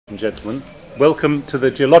and gentlemen, welcome to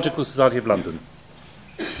the Geological Society of London.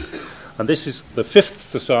 And this is the 5th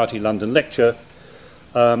Society London lecture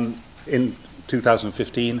in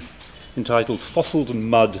 2015, entitled Fossils and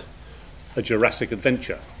Mud, a Jurassic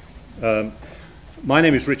Adventure. My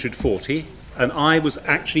name is Richard Fortey, and I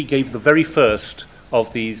gave the very first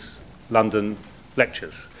of these London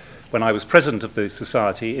lectures when I was president of the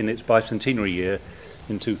Society in its bicentenary year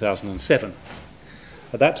in 2007.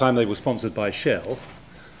 At that time they were sponsored by Shell,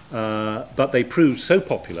 but they proved so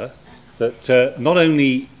popular that not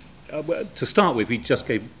only, to start with, we just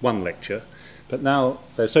gave one lecture, but now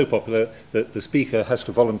they're so popular that the speaker has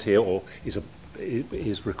to volunteer, or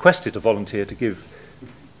is requested to volunteer to give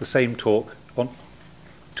the same talk on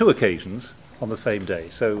 2 occasions on the same day,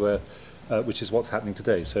 so which is what's happening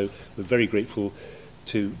today. So we're very grateful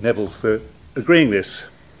to Neville for agreeing this.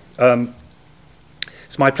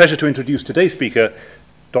 It's my pleasure to introduce today's speaker,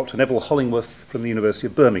 Dr. Neville Hollingworth from the University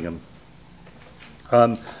of Birmingham.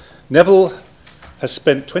 Neville has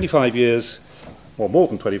spent 25 years, or more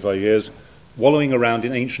than 25 years, wallowing around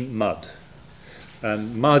in ancient mud.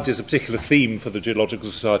 And mud is a particular theme for the Geological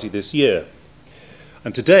Society this year.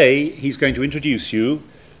 And today he's going to introduce you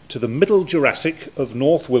to the Middle Jurassic of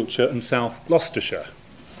North Wiltshire and South Gloucestershire,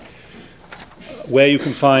 where you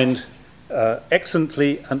can find excellent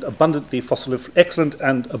and abundantly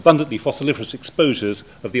fossiliferous exposures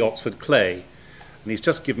of the Oxford clay. And he's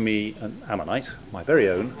just given me an ammonite, my very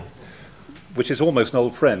own, which is almost an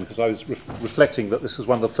old friend, because I was reflecting that this was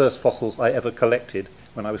one of the first fossils I ever collected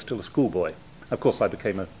when I was still a schoolboy. Of course, I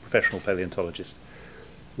became a professional paleontologist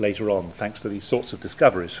later on, thanks to these sorts of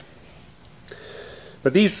discoveries.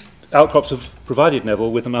 But these outcrops have provided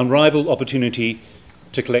Neville with an unrivaled opportunity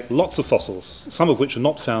to collect lots of fossils, some of which are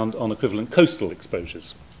not found on equivalent coastal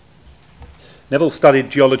exposures. Neville studied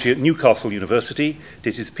geology at Newcastle University,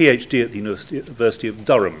 did his PhD at the University of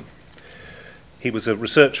Durham. He was a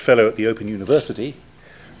research fellow at the Open University,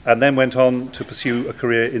 and then went on to pursue a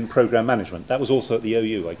career in programme management. That was also at the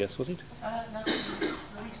OU, I guess, was it? No, the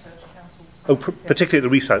research councils. Oh, particularly at the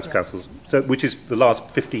research councils, so, which is the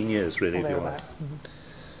last 15 years, really, if you like.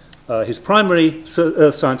 His primary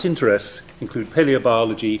earth science interests include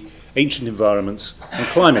paleobiology, ancient environments, and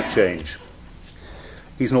climate change.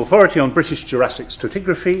 He's an authority on British Jurassic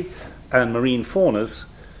stratigraphy and marine faunas,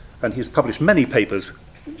 and he's published many papers,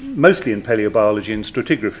 mostly in paleobiology and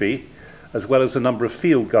stratigraphy, as well as a number of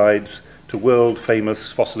field guides to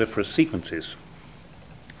world-famous fossiliferous sequences.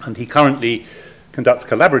 And he currently conducts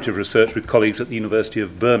collaborative research with colleagues at the University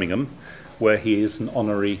of Birmingham, where he is an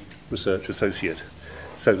honorary research associate.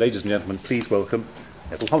 So, ladies and gentlemen, please welcome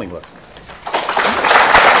Neville Hollingworth.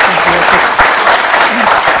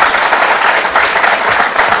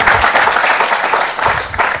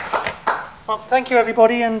 Well, thank you,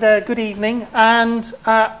 everybody, and good evening. And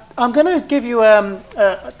I'm going to give you a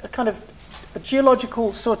kind of a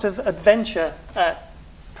geological sort of adventure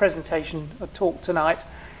presentation, a talk tonight.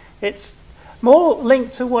 It's more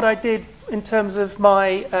linked to what I did in terms of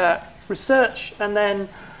my research and then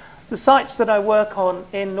the sites that I work on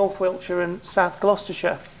in North Wiltshire and South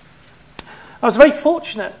Gloucestershire. I was very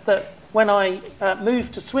fortunate that when I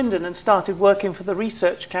moved to Swindon and started working for the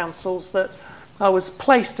research councils, that I was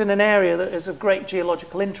placed in an area that is of great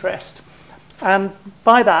geological interest. And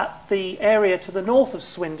by that, the area to the north of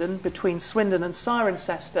Swindon, between Swindon and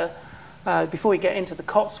Cirencester, before we get into the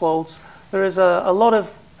Cotswolds, there is a lot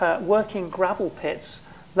of working gravel pits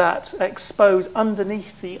that expose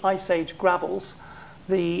underneath the Ice Age gravels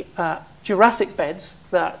the Jurassic beds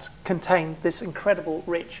that contain this incredible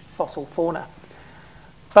rich fossil fauna.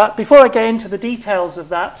 But before I get into the details of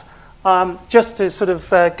that, just to sort of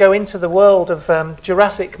go into the world of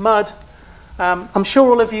Jurassic mud, I'm sure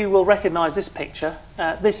all of you will recognise this picture.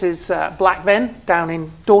 This is Black Ven down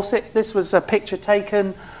in Dorset. This was a picture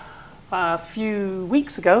taken a few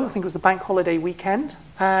weeks ago. I think it was the bank holiday weekend.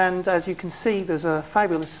 And as you can see, there's a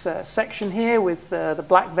fabulous section here with the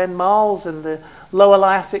Black Ven marls and the lower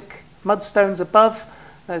Liassic mudstones above.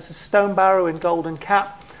 There's a stone barrow in Golden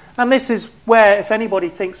Cap. And this is where, if anybody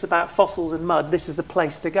thinks about fossils and mud, this is the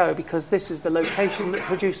place to go, because this is the location that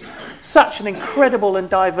produced such an incredible and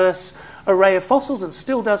diverse array of fossils and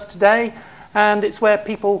still does today. And it's where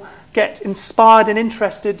people get inspired and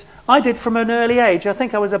interested. I did from an early age. I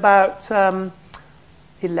think I was about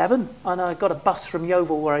 11, and I got a bus from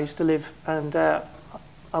Yeovil, where I used to live, and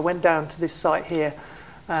I went down to this site here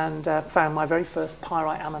and found my very first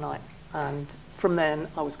pyrite ammonite. And from then,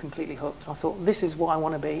 I was completely hooked. I thought, this is what I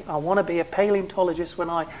want to be. I want to be a paleontologist when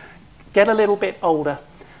I get a little bit older.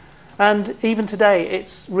 And even today,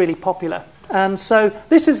 it's really popular. And so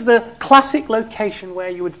this is the classic location where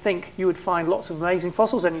you would think you would find lots of amazing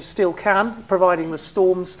fossils, and you still can, providing the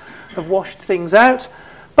storms have washed things out.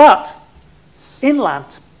 But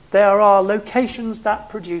inland, there are locations that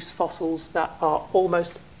produce fossils that are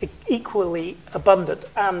almost equally abundant,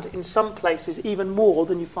 and in some places even more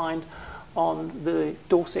than you find on the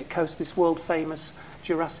Dorset coast, this world-famous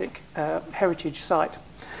Jurassic heritage site.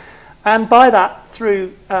 And by that,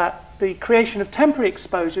 through the creation of temporary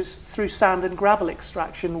exposures through sand and gravel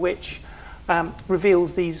extraction, which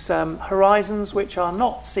reveals these horizons which are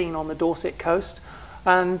not seen on the Dorset coast,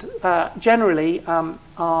 and generally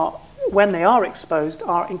are, when they are exposed,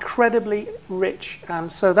 are incredibly rich.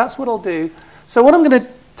 And so that's what I'll do. So what I'm going to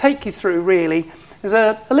take you through really is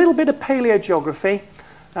a little bit of paleogeography,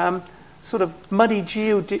 sort of muddy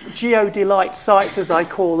geodelight sites as I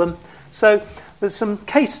call them. So there's some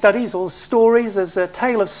case studies or stories. There's a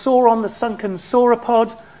tale of Sauron, the sunken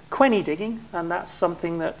sauropod, quenny digging, and that's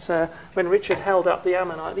something that when Richard held up the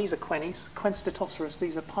ammonite, these are quennies, Quenstatosaurus,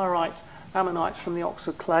 these are pyrite ammonites from the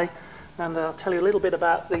Oxford clay, and I'll tell you a little bit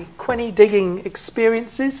about the quenny digging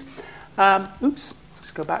experiences. Oops,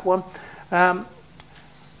 let's go back one.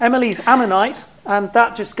 Emily's ammonite, and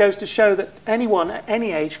that just goes to show that anyone at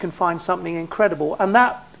any age can find something incredible, and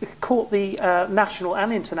that caught the national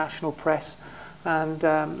and international press, and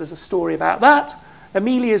there's a story about that.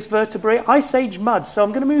 Amelia's vertebrae, Ice Age mud. So I'm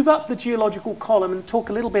going to move up the geological column and talk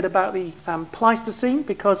a little bit about the Pleistocene,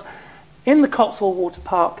 because in the Cotswold Water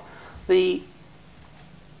Park, the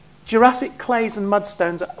Jurassic clays and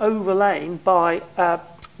mudstones are overlain by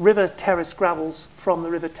river terrace gravels from the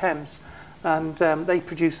River Thames, and they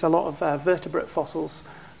produce a lot of vertebrate fossils.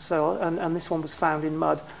 So, and this one was found in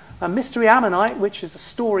mud. A mystery ammonite, which is a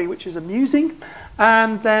story which is amusing,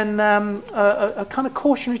 and then a kind of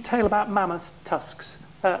cautionary tale about mammoth tusks,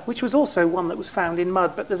 which was also one that was found in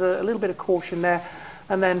mud, but there's a little bit of caution there,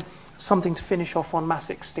 and then something to finish off on mass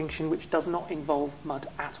extinction, which does not involve mud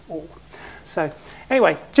at all. So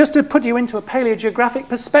anyway, just to put you into a paleogeographic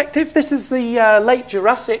perspective, this is the late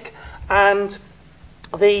Jurassic, and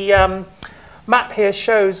the map here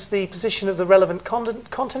shows the position of the relevant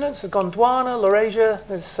continents, the Gondwana, Laurasia,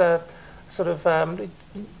 there's sort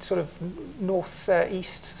of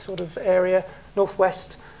northeast sort of area,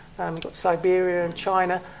 northwest, you've got Siberia and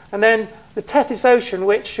China, and then the Tethys Ocean,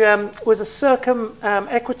 which was a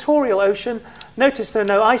circum-equatorial ocean. Notice there are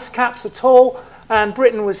no ice caps at all, and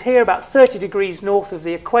Britain was here about 30 degrees north of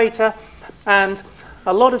the equator, and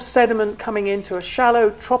a lot of sediment coming into a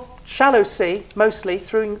shallow sea, mostly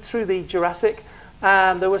through the Jurassic,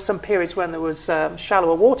 and there were some periods when there was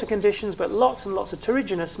shallower water conditions, but lots and lots of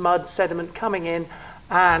terrigenous mud sediment coming in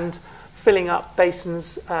and filling up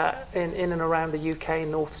basins in and around the UK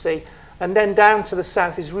North Sea. And then down to the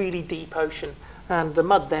south is really deep ocean, and the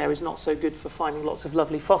mud there is not so good for finding lots of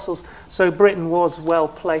lovely fossils. So Britain was well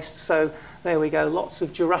placed. So there we go, lots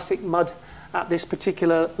of Jurassic mud at this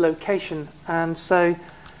particular location. And so,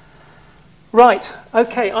 right,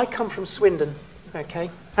 okay, I come from Swindon,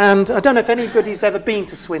 okay, and I don't know if anybody's ever been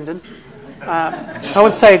to Swindon. I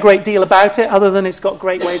won't say a great deal about it, other than it's got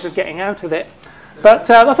great ways of getting out of it.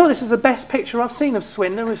 But I thought this is the best picture I've seen of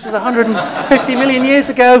Swindon, which was 150 million years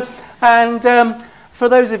ago. And for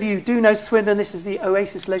those of you who do know Swindon, this is the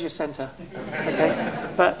Oasis Leisure Centre. Okay?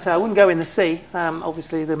 But I wouldn't go in the sea.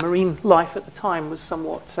 Obviously, the marine life at the time was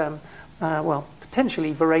somewhat, well,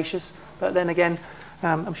 potentially voracious. But then again,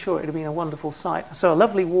 I'm sure it would have been a wonderful sight. So a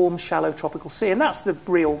lovely, warm, shallow tropical sea. And that's the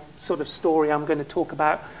real sort of story I'm going to talk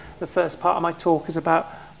about. The first part of my talk is about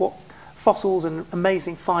what fossils and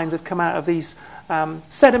amazing finds have come out of these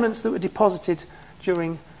sediments that were deposited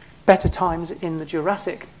during better times in the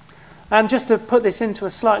Jurassic. And just to put this into a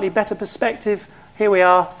slightly better perspective, here we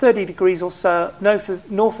are, 30 degrees or so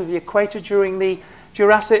north of the equator during the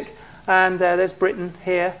Jurassic, and there's Britain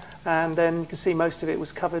here, and then you can see most of it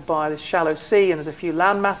was covered by this shallow sea, and there's a few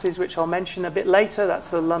land masses which I'll mention a bit later.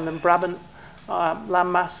 That's the London Brabant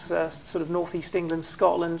landmass, sort of northeast England,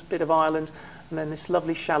 Scotland, bit of Ireland, and then this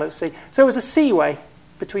lovely shallow sea. So it was a seaway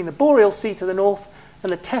between the Boreal Sea to the north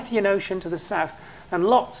and the Tethyan Ocean to the south, and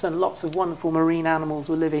lots of wonderful marine animals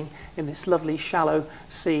were living in this lovely shallow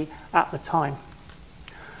sea at the time.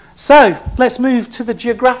 So let's move to the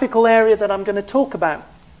geographical area that I'm going to talk about.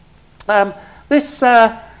 This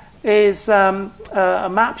is a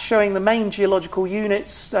map showing the main geological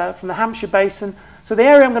units from the Hampshire Basin. So the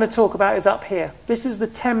area I'm going to talk about is up here. This is the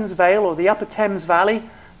Thames Vale, or the Upper Thames Valley,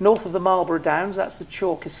 north of the Marlborough Downs. That's the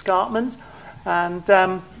chalk escarpment. And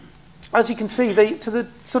as you can see, to the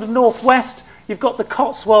sort of northwest, you've got the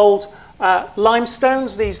Cotswold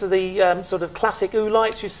limestones. These are the sort of classic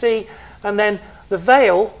oolites you see. And then the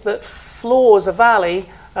vale that floors a valley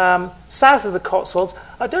south of the Cotswolds.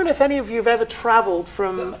 I don't know if any of you have ever travelled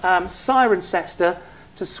from Cirencester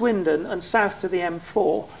to Swindon and south to the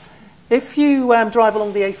M4. If you drive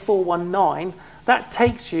along the A419, that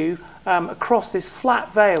takes you across this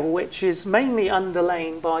flat vale, which is mainly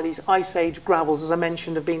underlain by these Ice Age gravels, as I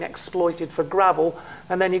mentioned, have been exploited for gravel.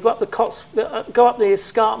 And then you go up the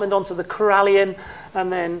escarpment onto the Corallian,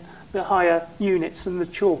 and then the higher units and the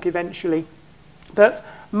chalk eventually. But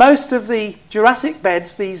most of the Jurassic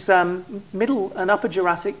beds, these middle and upper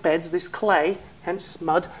Jurassic beds, this clay, hence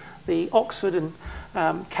mud, the Oxford and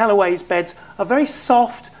Callaway's beds, are very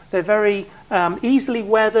soft, they're very easily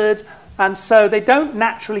weathered, and so they don't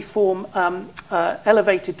naturally form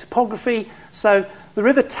elevated topography. So the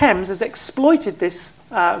River Thames has exploited this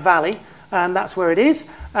valley, and that's where it is.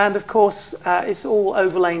 And of course, it's all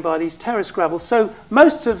overlain by these terrace gravels. So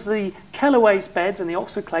most of the Callaway's beds and the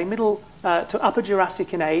Oxford clay, middle to upper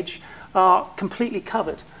Jurassic in age, are completely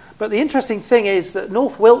covered. But the interesting thing is that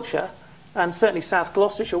North Wiltshire, and certainly South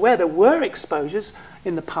Gloucestershire, where there were exposures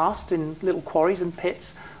in the past, in little quarries and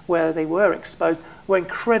pits where they were exposed, were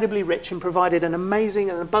incredibly rich and provided an amazing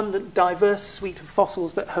and abundant, diverse suite of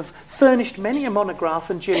fossils that have furnished many a monograph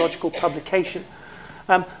and geological publication.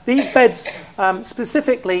 These beds,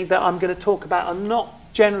 specifically, that I'm going to talk about, are not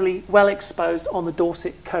generally well exposed on the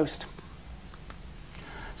Dorset coast.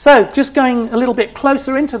 So, just going a little bit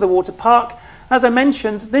closer into the water park, as I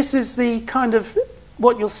mentioned, this is the kind of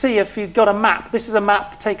what you'll see if you've got a map. This is a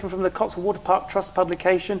map taken from the Cotswold Water Park Trust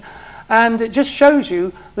publication, and it just shows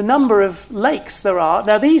you the number of lakes there are.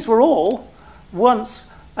 Now, these were all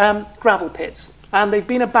once gravel pits, and they've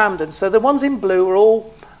been abandoned. So the ones in blue are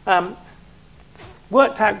all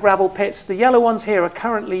worked out gravel pits. The yellow ones here are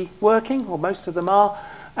currently working, or most of them are,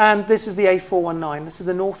 and this is the A419. This is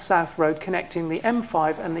the north-south road connecting the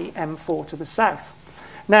M5 and the M4 to the south.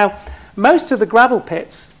 Now, most of the gravel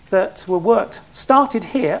pits that were worked started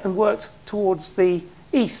here and worked towards the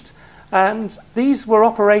east. And these were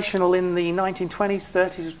operational in the 1920s,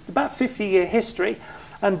 30s, about 50-year history.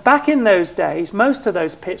 And back in those days, most of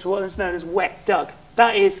those pits were what was known as wet dug.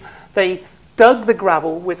 That is, they dug the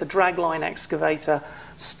gravel with a dragline excavator,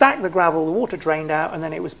 stacked the gravel, the water drained out, and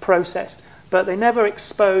then it was processed. But they never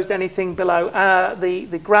exposed anything below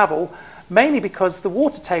the gravel, mainly because the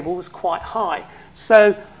water table was quite high.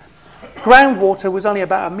 So groundwater was only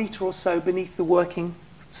about a metre or so beneath the working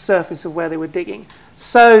surface of where they were digging.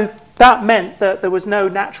 So that meant that there was no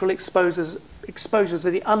natural exposures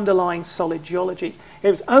for the underlying solid geology. It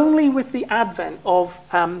was only with the advent of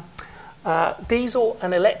diesel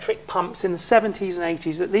and electric pumps in the 70s and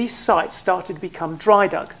 80s that these sites started to become dry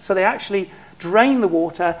dug. So they actually drain the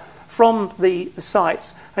water from the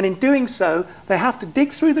sites, and in doing so, they have to dig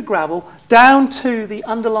through the gravel down to the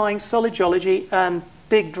underlying solid geology and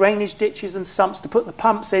dig drainage ditches and sumps to put the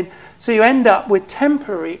pumps in. So you end up with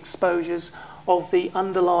temporary exposures of the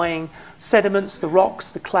underlying sediments, the rocks,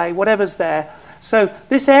 the clay, whatever's there. So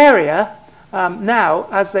this area now,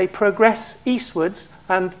 as they progress eastwards,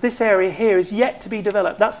 and this area here is yet to be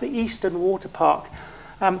developed, that's the Eastern Water Park.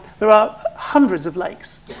 There are hundreds of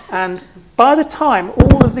lakes, and by the time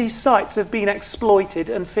all of these sites have been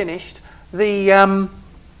exploited and finished, there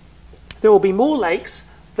will be more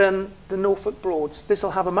lakes than the Norfolk Broads. This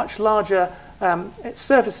will have a much larger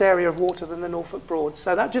surface area of water than the Norfolk Broads.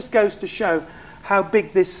 So that just goes to show how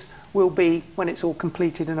big this will be when it's all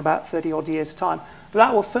completed in about 30 odd years' time. But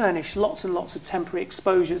that will furnish lots and lots of temporary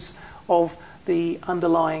exposures of the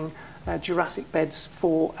underlying Jurassic beds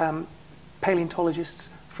for paleontologists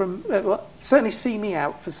from, well, certainly see me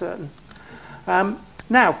out for certain.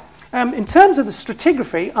 Now, in terms of the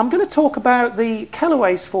stratigraphy, I'm going to talk about the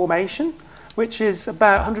Callaway's Formation, which is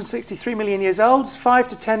about 163 million years old. It's 5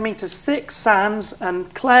 to 10 metres thick, sands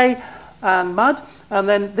and clay and mud. And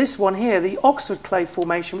then this one here, the Oxford Clay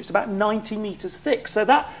Formation, which is about 90 metres thick. So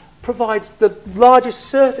that provides the largest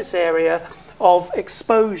surface area of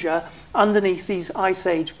exposure underneath these Ice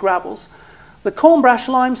Age gravels. The Cornbrash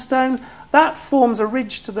limestone, that forms a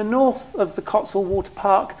ridge to the north of the Cotswold Water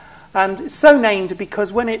Park, and it's so named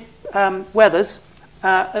because when it weathers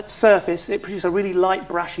at surface, it produces a really light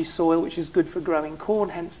brashy soil, which is good for growing corn,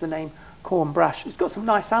 hence the name Cornbrash. It's got some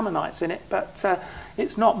nice ammonites in it, but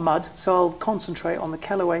it's not mud, so I'll concentrate on the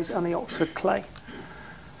Callaway's and the Oxford clay.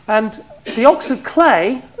 And the Oxford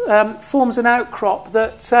clay forms an outcrop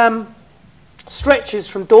that stretches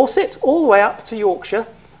from Dorset all the way up to Yorkshire,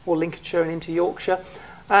 or Lincolnshire and into Yorkshire.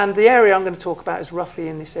 And the area I'm going to talk about is roughly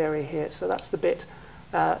in this area here. So that's the bit,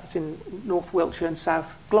 it's in North Wiltshire and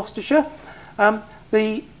South Gloucestershire.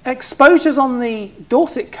 The exposures on the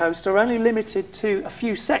Dorset coast are only limited to a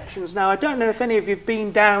few sections. Now, I don't know if any of you have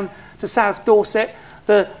been down to South Dorset.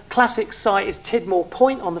 The classic site is Tidmore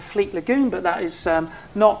Point on the Fleet Lagoon, but that is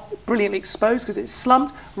not brilliantly exposed because it's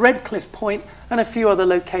slumped. Redcliffe Point and a few other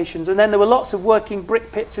locations. And then there were lots of working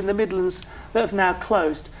brick pits in the Midlands that have now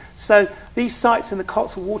closed. So these sites in the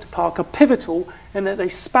Cotswold Water Park are pivotal in that they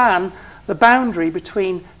span the boundary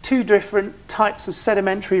between two different types of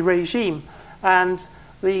sedimentary regime. And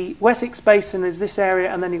the Wessex Basin is this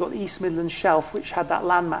area, and then you've got the East Midlands Shelf, which had that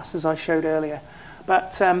landmass, as I showed earlier.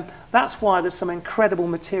 But that's why there's some incredible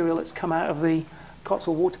material that's come out of the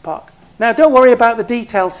Cotswold Water Park. Now, don't worry about the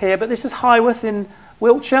details here, but this is Highworth in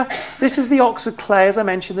Wiltshire. This is the Oxford clay, as I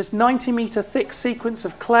mentioned. This 90-metre thick sequence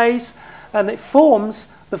of clays, and it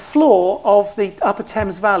forms the floor of the Upper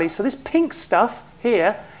Thames Valley. So this pink stuff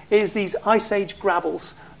here is these Ice Age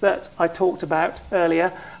gravels that I talked about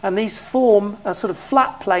earlier, and these form a sort of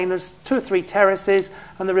flat plain. There's 2 or 3 terraces,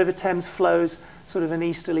 and the River Thames flows sort of an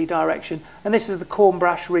easterly direction. And this is the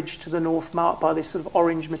Cornbrash Ridge to the north, marked by this sort of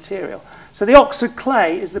orange material. So the Oxford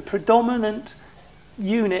clay is the predominant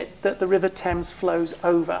unit that the River Thames flows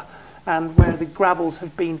over, and where the gravels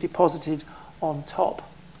have been deposited on top.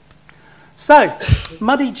 So,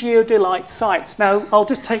 muddy geodolite sites. Now, I'll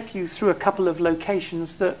just take you through a couple of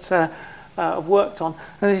locations that I've worked on.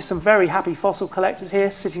 And there's some very happy fossil collectors here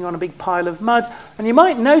sitting on a big pile of mud. And you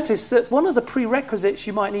might notice that one of the prerequisites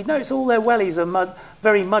you might need, notice all their wellies are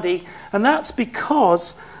very muddy, and that's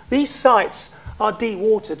because these sites are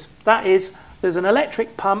dewatered. That is, there's an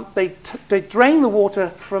electric pump, they drain the water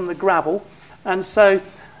from the gravel, and so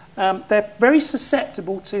they're very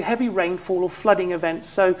susceptible to heavy rainfall or flooding events.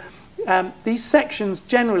 So these sections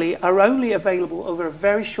generally are only available over a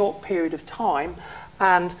very short period of time,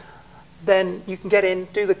 and then you can get in,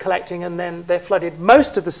 do the collecting, and then they're flooded.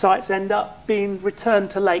 Most of the sites end up being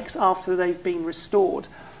returned to lakes after they've been restored.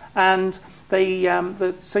 And so you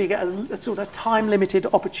get a sort of time-limited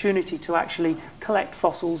opportunity to actually collect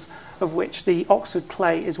fossils, of which the Oxford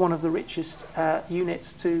clay is one of the richest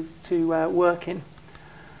units to work in.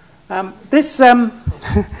 This was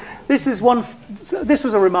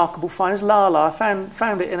a remarkable find. It's Lala. I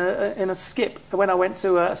found it in a skip when I went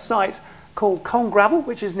to a site called Colne Gravel,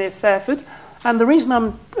 which is near Fairford. And the reason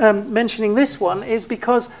I'm mentioning this one is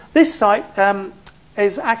because this site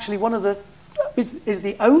is actually is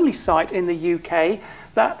the only site in the UK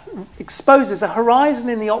that exposes a horizon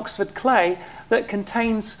in the Oxford clay that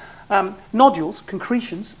contains nodules,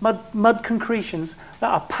 concretions, mud concretions that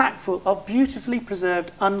are packed full of beautifully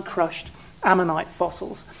preserved, uncrushed ammonite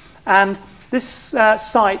fossils. And this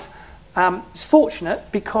site is fortunate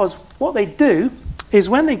because what they do is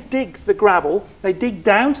when they dig the gravel, they dig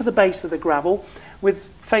down to the base of the gravel with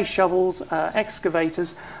face shovels,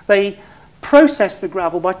 excavators. They process the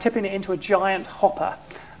gravel by tipping it into a giant hopper,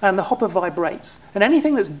 and the hopper vibrates. And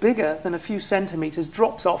anything that's bigger than a few centimetres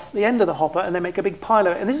drops off the end of the hopper, and they make a big pile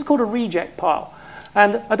of it. And this is called a reject pile.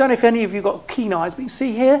 And I don't know if any of you got keen eyes, but you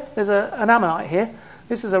see here, there's an ammonite here.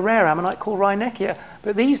 This is a rare ammonite called Rhynecia.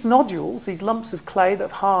 But these nodules, these lumps of clay that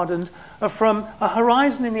have hardened, are from a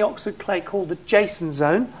horizon in the Oxford clay called the Jason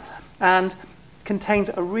zone, and contains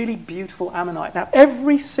a really beautiful ammonite. Now,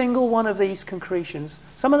 every single one of these concretions,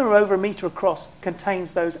 some of them are over 1 metre across,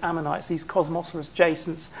 contains those ammonites, these Cosmoceras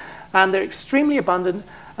jasons. And they're extremely abundant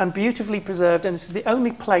and beautifully preserved, and this is the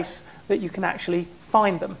only place that you can actually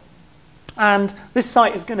find them. And this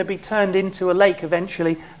site is going to be turned into a lake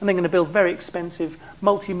eventually, and they're going to build very expensive,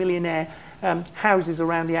 multi-millionaire houses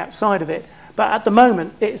around the outside of it. But at the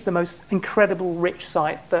moment, it is the most incredible rich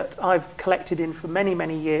site that I've collected in for many,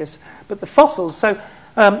 many years. But the fossils, so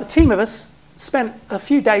a team of us spent a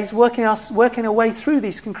few days working our way through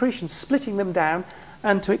these concretions, splitting them down,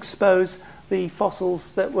 and to expose the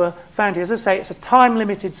fossils that were found here. As I say, it's a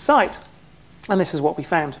time-limited site, and this is what we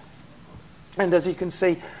found. And as you can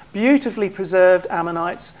see, beautifully preserved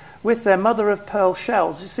ammonites with their mother-of-pearl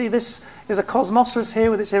shells. You see, this is a Cosmoceras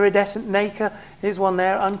here with its iridescent nacre. Here's one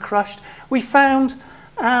there, uncrushed. We found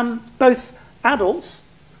both adults,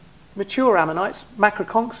 mature ammonites,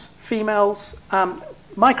 macroconchs, females,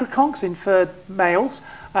 microconchs, inferred males,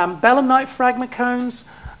 belemnite fragment cones,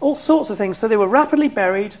 all sorts of things. So they were rapidly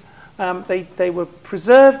buried. They were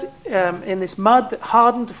preserved in this mud that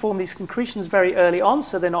hardened to form these concretions very early on,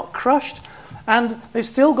 so they're not crushed. And they've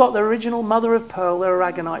still got their original mother-of-pearl, their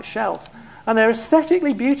aragonite shells. And they're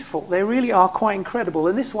aesthetically beautiful. They really are quite incredible.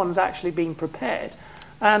 And this one's actually been prepared.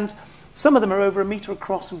 And some of them are over 1 metre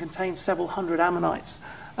across and contain several hundred ammonites.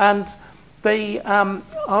 And they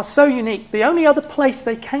are so unique. The only other place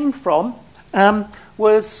they came from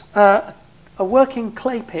was a a working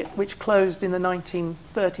clay pit which closed in the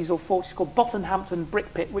 1930s or 40s called Bothenhampton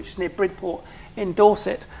Brick Pit, which is near Bridport in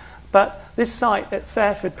Dorset. But this site at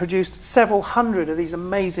Fairford produced several hundred of these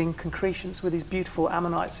amazing concretions with these beautiful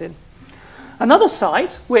ammonites in. Another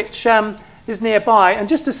site which is nearby, and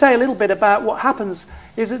just to say a little bit about what happens,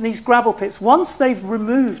 is in these gravel pits, once they've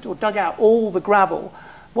removed or dug out all the gravel,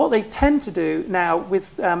 what they tend to do now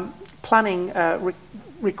with planning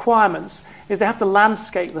requirements is they have to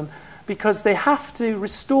landscape them, because they have to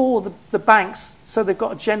restore the banks so they've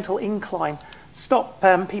got a gentle incline, stop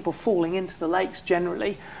people falling into the lakes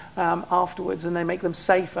generally afterwards, and they make them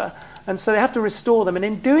safer. And so they have to restore them. And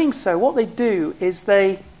in doing so, what they do is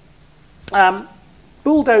they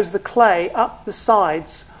bulldoze the clay up the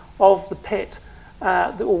sides of the pit,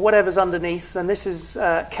 or whatever's underneath. And this is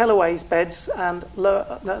Kellaway's beds and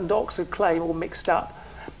Oxford clay all mixed up.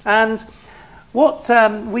 And what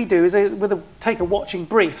we do is take a watching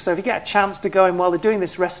brief. So if you get a chance to go in while they're doing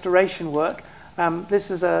this restoration work, this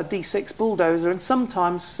is a D6 bulldozer, and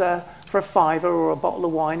sometimes for a £5 or a bottle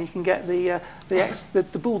of wine, you can get the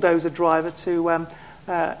bulldozer driver to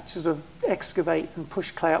sort of excavate and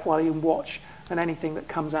push clay up while you watch, and anything that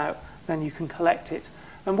comes out, then you can collect it.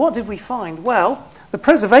 And what did we find? Well, the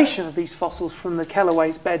preservation of these fossils from the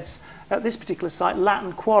Kellaway's beds at this particular site,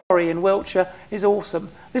 Latin Quarry in Wiltshire, is awesome.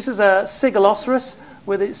 This is a Sigilloceros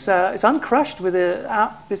with it's uncrushed with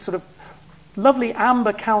this sort of lovely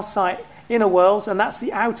amber calcite inner whorls, and that's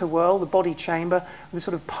the outer whorl, the body chamber, with this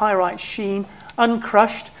sort of pyrite sheen,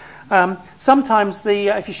 uncrushed. Sometimes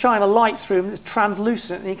if you shine a light through them, it's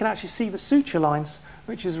translucent, and you can actually see the suture lines,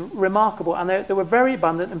 which is remarkable, and they were very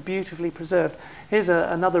abundant and beautifully preserved. Here's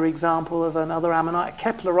another example of another ammonite,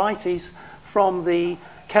 Keplerites, from the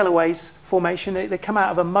Kellaway's formation. They come out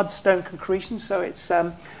of a mudstone concretion, so it's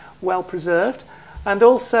well preserved. And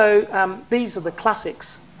also, these are the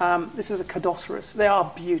classics. This is a Cadoceros. They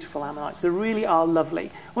are beautiful ammonites. They really are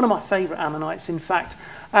lovely. One of my favourite ammonites, in fact.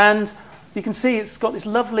 And you can see it's got this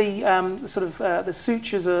lovely the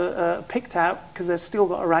sutures are picked out because they've still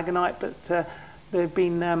got aragonite, but they've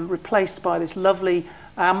been replaced by this lovely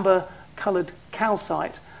amber-coloured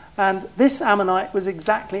calcite. And this ammonite was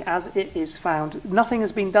exactly as it is found. Nothing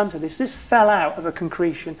has been done to this. This fell out of a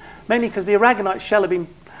concretion, mainly because the aragonite shell had been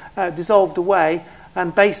dissolved away,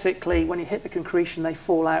 and basically when you hit the concretion they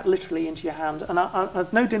fall out literally into your hand. And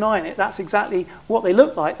there's no denying it, that's exactly what they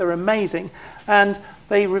look like. They're amazing, and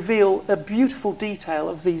they reveal a beautiful detail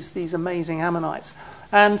of these amazing ammonites,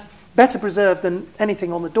 and better preserved than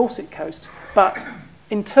anything on the Dorset coast. But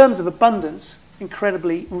in terms of abundance,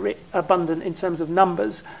 incredibly abundant in terms of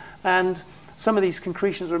numbers, and some of these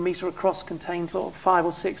concretions are 1 metre across, contain 5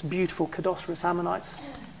 or 6 beautiful Cadoceros ammonites.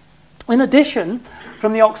 In addition,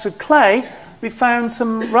 from the Oxford clay, we found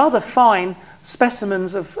some rather fine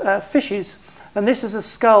specimens of fishes, and this is a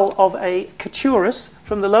skull of a Caturus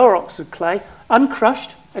from the lower Oxford clay,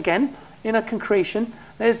 uncrushed, again, in a concretion.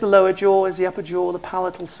 There's the lower jaw, there's the upper jaw, the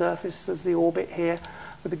palatal surface, there's the orbit here,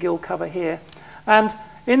 with the gill cover here. And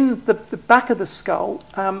in the back of the skull,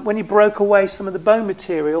 when you broke away some of the bone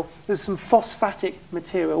material, there's some phosphatic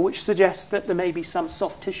material, which suggests that there may be some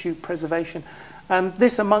soft tissue preservation. And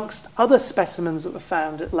this, amongst other specimens that were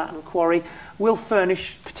found at Latin Quarry, will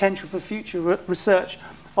furnish potential for future research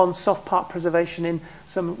on soft part preservation in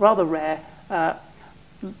some rather rare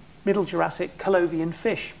Middle Jurassic Calovian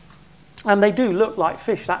fish. And they do look like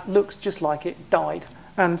fish. That looks just like it died.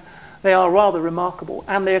 And they are rather remarkable,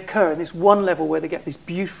 and they occur in this one level where they get these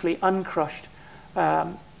beautifully uncrushed,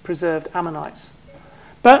 preserved ammonites.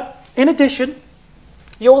 But in addition,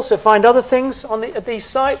 you also find other things at these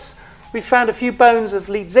sites. We found a few bones of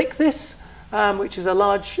Leedsichthys, which is a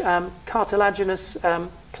large cartilaginous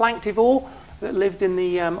planktivore that lived in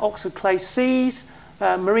the Oxford clay seas,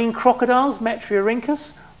 marine crocodiles,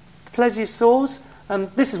 Metriorhynchus, plesiosaurs, and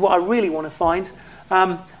this is what I really want to find,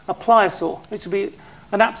 a pliosaur, which would be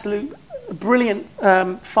an absolute brilliant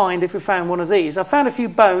find if we found one of these. I found a few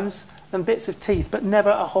bones and bits of teeth, but never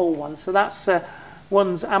a whole one. So that's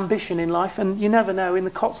one's ambition in life. And you never know, in the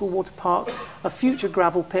Cotswold Water Park, a future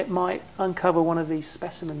gravel pit might uncover one of these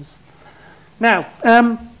specimens. Now,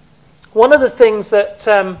 one of the things that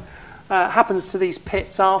happens to these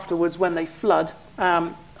pits afterwards when they flood,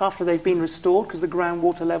 after they've been restored, because the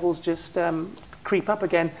groundwater levels just creep up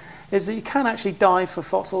again, is that you can actually dive for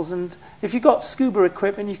fossils. And if you've got scuba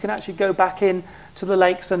equipment, you can actually go back in to the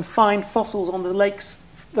lakes and find fossils on the lakes,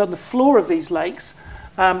 on the floor of these lakes,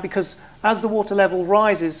 because as the water level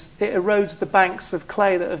rises, it erodes the banks of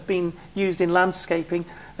clay that have been used in landscaping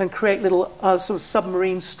and create little sort of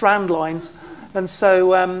submarine strand lines. And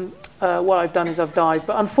so what I've done is I've dived.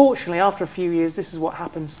 But unfortunately, after a few years, this is what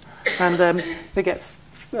happens. and they get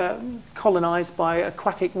colonised by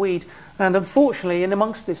aquatic weed. And unfortunately, in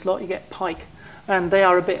amongst this lot, you get pike, and they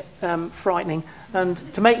are a bit frightening. And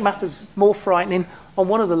to make matters more frightening, on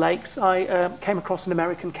one of the lakes, I came across an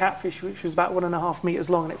American catfish, which was about 1.5 metres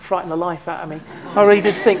long, and it frightened the life out of me. I really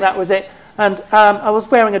did think that was it. And I was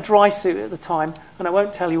wearing a dry suit at the time, and I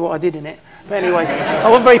won't tell you what I did in it. But anyway, I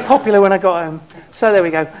wasn't very popular when I got home. So there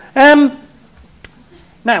we go.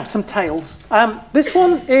 Now, some tales. This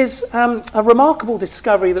one is a remarkable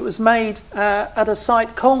discovery that was made at a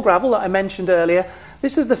site, Coal and Gravel, that I mentioned earlier.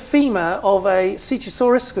 This is the femur of a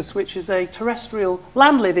Cetusauruscus, which is a terrestrial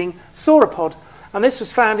land-living sauropod. And this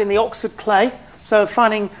was found in the Oxford clay, so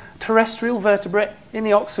finding terrestrial vertebrate in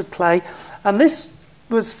the Oxford clay. And this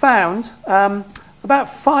was found about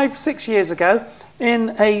 5-6 years ago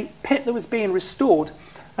in a pit that was being restored.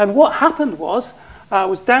 And what happened was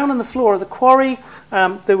down on the floor of the quarry,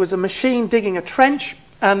 there was a machine digging a trench,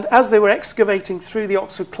 and as they were excavating through the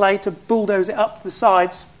Oxford clay to bulldoze it up the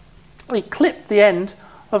sides, he clipped the end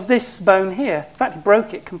of this bone here. In fact, he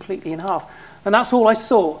broke it completely in half. And that's all I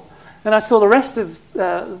saw. And I saw the rest of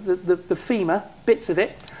the femur, bits of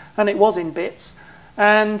it, and it was in bits.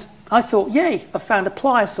 And I thought, yay, I found a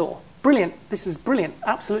pliosaur. Brilliant, this is brilliant,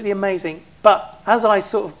 absolutely amazing. But as I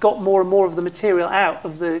sort of got more and more of the material out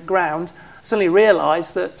of the ground, I suddenly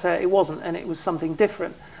realised that it wasn't, and it was something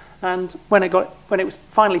different. And when it was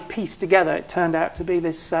finally pieced together, it turned out to be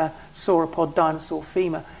this sauropod dinosaur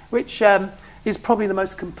femur, which is probably the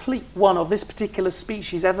most complete one of this particular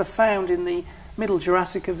species ever found in the Middle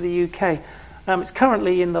Jurassic of the UK. It's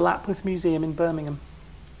currently in the Lapworth Museum in Birmingham.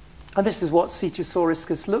 And this is what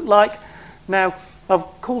Cetusauruscus looked like. Now, I've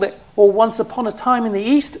called it Or Once Upon a Time in the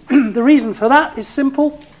East. The reason for that is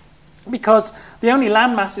simple, because the only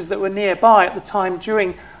land masses that were nearby at the time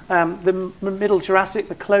during the Middle Jurassic,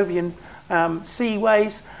 the Clovian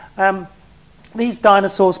seaways, these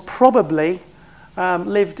dinosaurs probably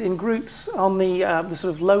lived in groups on the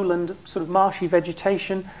sort of lowland, sort of marshy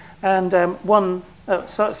vegetation, and so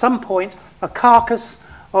at some point, a carcass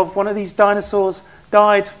of one of these dinosaurs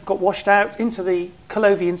died, got washed out into the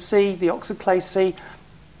Clovian Sea, the Oxford Clay Sea,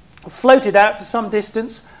 floated out for some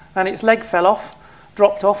distance, and its leg fell off,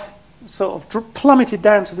 dropped off, sort of plummeted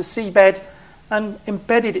down to the seabed, and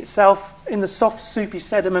embedded itself in the soft, soupy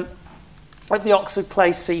sediment of the Oxford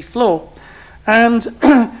Clay Sea floor. And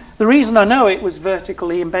the reason I know it was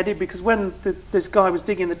vertically embedded, because when this guy was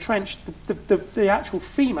digging the trench, the actual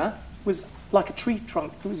femur was like a tree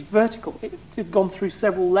trunk. It was vertical. It had gone through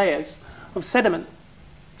several layers of sediment.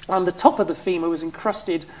 And the top of the femur was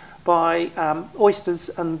encrusted by oysters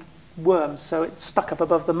and worms, so it stuck up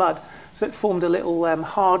above the mud. So it formed a little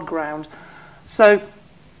hard ground. So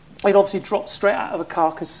it obviously dropped straight out of a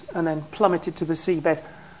carcass and then plummeted to the seabed.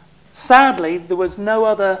 Sadly, there was no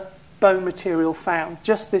other bone material found,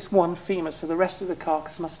 just this one femur, so the rest of the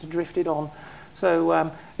carcass must have drifted on.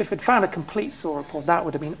 So if it found a complete sauropod, that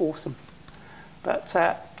would have been awesome. But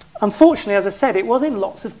unfortunately, as I said, it was in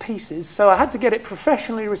lots of pieces, so I had to get it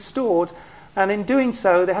professionally restored, and in doing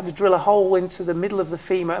so, they had to drill a hole into the middle of the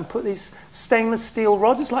femur and put these stainless steel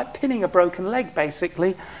rods. It's like pinning a broken leg,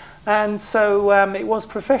 basically. And so it was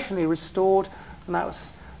professionally restored, and that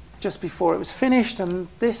was just before it was finished, and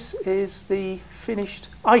this is the finished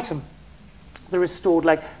item, the restored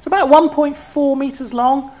leg. It's about 1.4 metres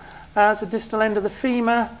long as the distal end of the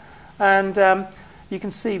femur, and you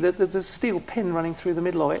can see that there's a steel pin running through the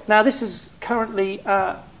middle of it. Now, this is currently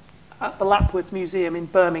at the Lapworth Museum in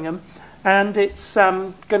Birmingham, and it's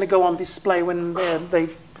going to go on display when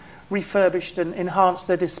they've refurbished and enhanced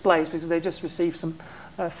their displays, because they just received some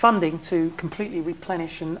funding to completely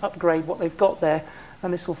replenish and upgrade what they've got there,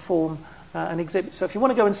 and this will form an exhibit. So if you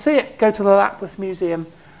want to go and see it, go to the Lapworth Museum,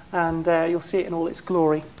 and you'll see it in all its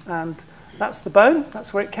glory. And that's the bone,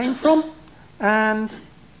 that's where it came from, and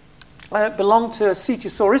it belonged to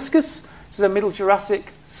Cetusauruscus, which is a Middle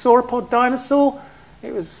Jurassic sauropod dinosaur.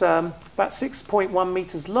 It was about 6.1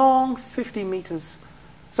 metres long,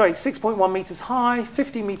 6.1 metres high,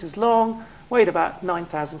 50 metres long, weighed about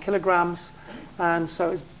 9,000 kilograms, and so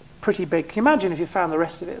it's pretty big. Can you imagine if you found the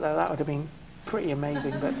rest of it, though? That would have been pretty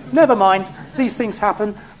amazing, but never mind. These things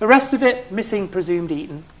happen. The rest of it, missing, presumed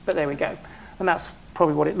eaten, but there we go. And that's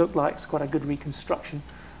probably what it looked like. It's quite a good reconstruction,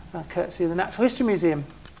 courtesy of the Natural History Museum.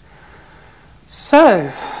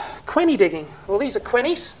 So, quenny digging. Well, these are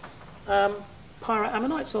quennies, pyrite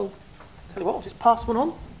ammonites. I'll tell you what, I'll just pass one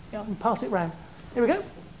on. Yeah, I can pass it round. Here we go.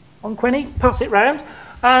 On quenny, pass it round.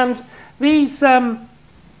 And these come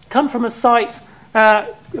from a site,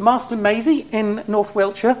 Marston Maisie in North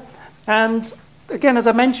Wiltshire. And again, as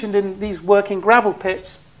I mentioned, in these working gravel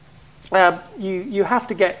pits, you have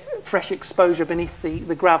to get fresh exposure beneath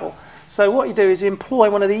the gravel. So what you do is you employ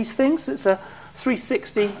one of these things. It's a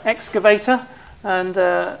 360 excavator, and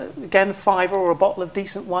again, £5 or a bottle of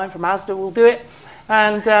decent wine from Asda will do it.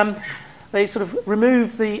 And they sort of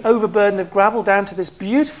remove the overburden of gravel down to this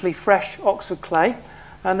beautifully fresh Oxford clay,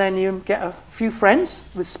 and then you get a few friends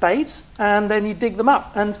with spades, and then you dig them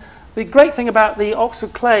up. And the great thing about the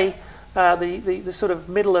Oxford clay, the sort of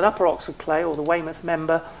middle and upper Oxford clay, or the Weymouth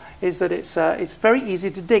member, is that it's very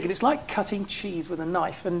easy to dig, and it's like cutting cheese with a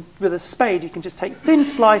knife. And with a spade, you can just take thin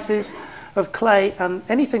slices of clay, and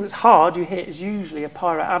anything that's hard you hit is usually a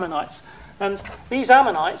pyroammonites. And these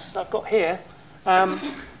ammonites I've got here,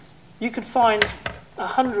 you can find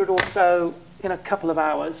 100 or so in a couple of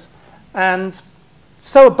hours, and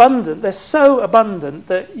so abundant, they're so abundant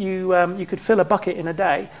that you could fill a bucket in a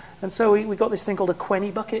day. And so we got this thing called a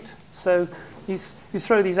quenny bucket. So you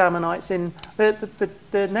throw these ammonites in.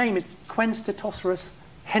 The name is Quenstatosaurus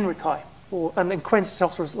henrici, and then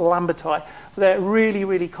Quenstatosaurus lamberti. They're really,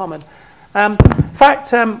 really common. In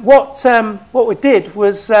fact, what we did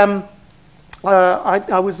was I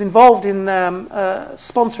was involved in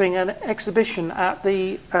sponsoring an exhibition at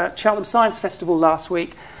the Cheltenham Science Festival last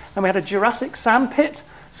week, and we had a Jurassic sandpit.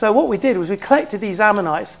 So what we did was we collected these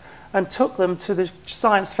ammonites and took them to the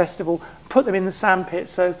Science Festival, put them in the sandpit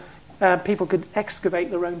so people could excavate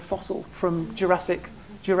their own fossil from Jurassic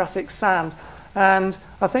sand. And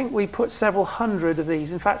I think we put several hundred of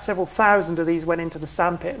these, in fact several thousand of these went into the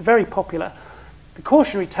sandpit, very popular. The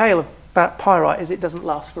cautionary tale about pyrite is it doesn't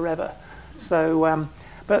last forever. So,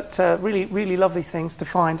 but really, really lovely things to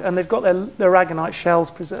find. And they've got their aragonite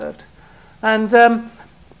shells preserved. And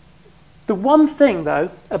the one thing, though,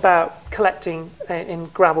 about collecting in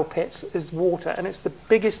gravel pits is water, and it's the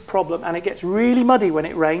biggest problem, and it gets really muddy when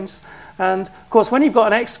it rains. And, of course, when you've got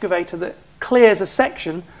an excavator that clears a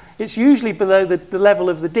section, it's usually below the level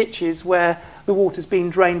of the ditches where the water's been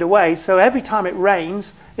drained away. So every time it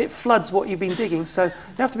rains, it floods what you've been digging. So you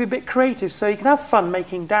have to be a bit creative. So you can have fun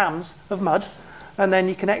making dams of mud, and then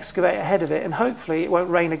you can excavate ahead of it, and hopefully it won't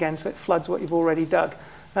rain again, so it floods what you've already dug.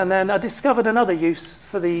 And then I discovered another use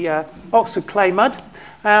for the Oxford clay mud.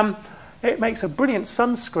 It makes a brilliant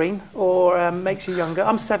sunscreen, or makes you younger.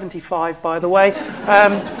 I'm 75, by the way.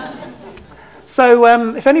 So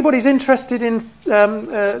if anybody's interested in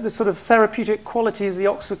the sort of therapeutic qualities of the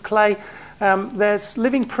Oxford clay, there's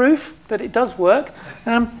living proof that it does work.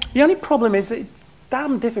 The only problem is that it's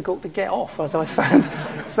damn difficult to get off, as I found.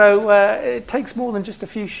 So it takes more than just a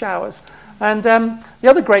few showers. And the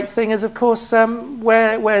other great thing is, of course,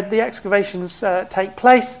 where the excavations take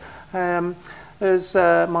place. There's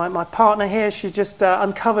my partner here. She just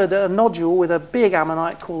uncovered a nodule with a big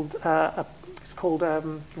ammonite called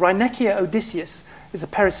Rhynecia odysseus. It's a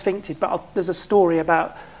perisphinctid, but there's a story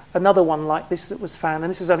about another one like this that was found, and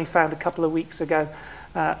this was only found a couple of weeks ago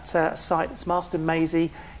at a site, it's Marston Maisie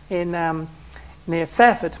in near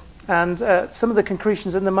Fairford. And some of the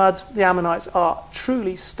concretions in the mud, the ammonites, are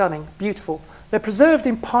truly stunning, beautiful. They're preserved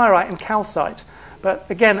in pyrite and calcite, but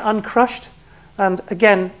again uncrushed, and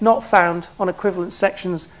again not found on equivalent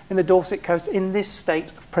sections in the Dorset coast in this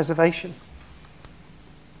state of preservation.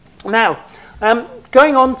 Now,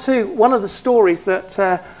 going on to one of the stories that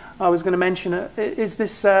I was going to mention is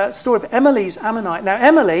this story of Emily's ammonite. Now,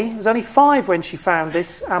 Emily was only 5 when she found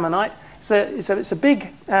this ammonite. It's a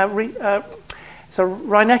big, it's a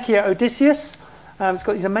Rhynecia odysseus. It's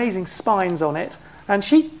got these amazing spines on it. And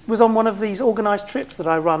she was on one of these organised trips that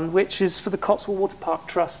I run, which is for the Cotswold Water Park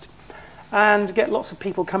Trust. And get lots of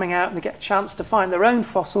people coming out and they get a chance to find their own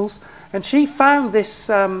fossils. And she found this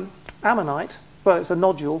ammonite. Well, it's a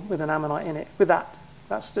nodule with an ammonite in it, with that.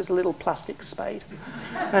 That's just a little plastic spade.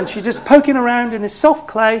 And she's just poking around in this soft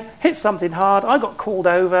clay, hit something hard. I got called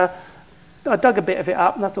over. I dug a bit of it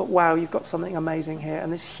up, and I thought, wow, you've got something amazing here.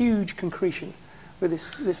 And this huge concretion with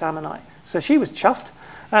this ammonite. So she was chuffed.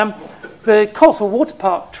 The Cotswold Water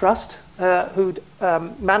Park Trust, who'd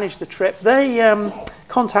managed the trip, they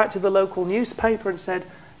contacted the local newspaper and said,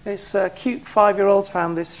 this cute 5-year-old's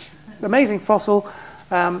found this amazing fossil.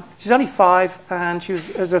 She's only 5, and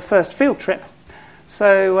it was her first field trip.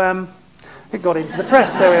 So it got into the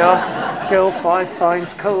press. There we are. Girl 5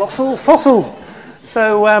 finds colossal fossil.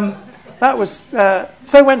 So that was so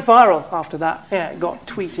it went viral after that. Yeah, it got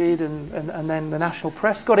tweeted, and then the national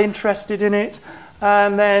press got interested in it,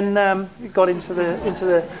 and then it got into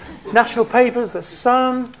the national papers, the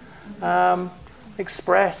Sun,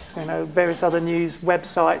 Express, various other news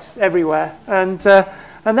websites everywhere, and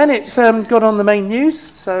then it got on the main news.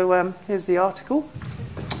 So here's the article.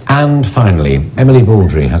 And finally, Emily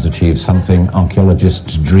Baldry has achieved something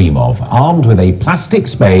archaeologists dream of. Armed with a plastic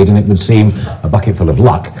spade, and it would seem a bucket full of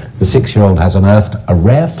luck, the 6-year-old has unearthed a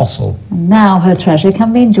rare fossil. Now her treasure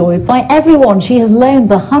can be enjoyed by everyone. She has loaned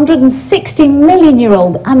the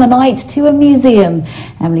 160-million-year-old ammonite to a museum.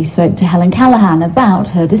 Emily spoke to Helen Callaghan about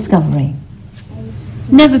her discovery.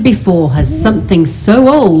 Never before has something so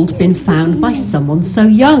old been found by someone so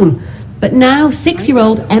young. But now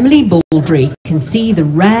 6-year-old Emily Baldry can see the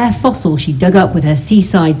rare fossil she dug up with her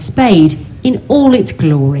seaside spade in all its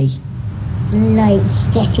glory. Like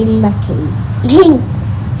getting lucky.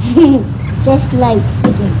 Just like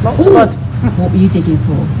digging. Lots of mud. What were you digging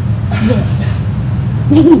for? This.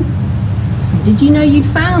 Did you know you'd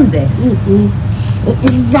found this? It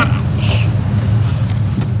is that.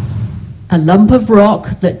 A lump of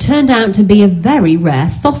rock that turned out to be a very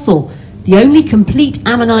rare fossil. The only complete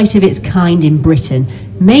ammonite of its kind in Britain,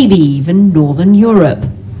 maybe even Northern Europe.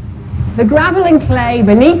 The gravel and clay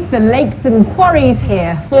beneath the lakes and quarries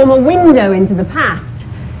here form a window into the past,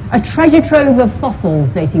 a treasure trove of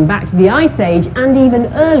fossils dating back to the Ice Age and even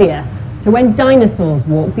earlier, to when dinosaurs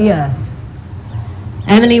walked the earth.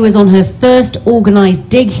 Emily was on her first organised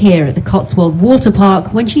dig here at the Cotswold Water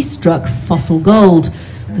Park when she struck fossil gold.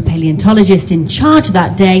 The paleontologist in charge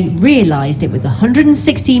that day realised it was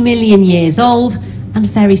 160 million years old and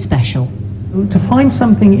very special. To find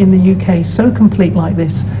something in the UK so complete like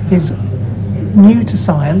this is new to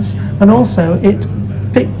science, and also it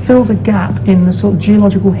fills a gap in the sort of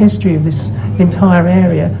geological history of this entire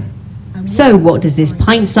area. So what does this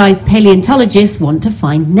pint-sized paleontologist want to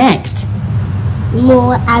find next?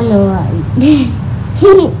 More ammonite.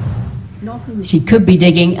 She could be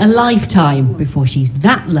digging a lifetime before she's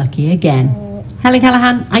that lucky again. Helen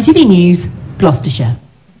Callaghan, ITV News, Gloucestershire.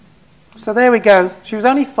 So there we go. She was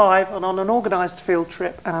only 5 and on an organised field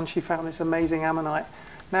trip, and she found this amazing ammonite.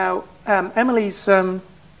 Now, Emily's 10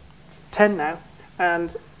 now,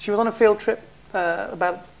 and she was on a field trip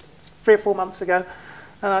about 3 or 4 months ago,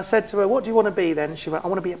 and I said to her, what do you want to be then? She went, I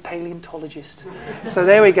want to be a paleontologist. So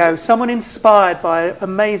there we go. Someone inspired by an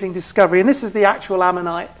amazing discovery. And this is the actual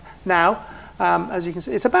ammonite now. As you can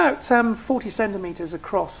see, it's about 40 centimetres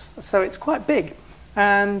across, so it's quite big.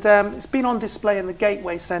 And it's been on display in the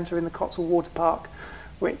Gateway Centre in the Cotswold Water Park,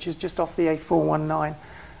 which is just off the A419.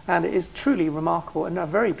 And it is truly remarkable and a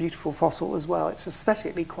very beautiful fossil as well. It's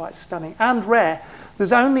aesthetically quite stunning and rare.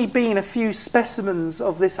 There's only been a few specimens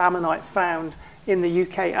of this ammonite found in the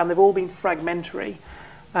UK, and they've all been fragmentary,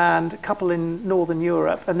 and a couple in Northern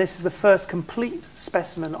Europe, and this is the first complete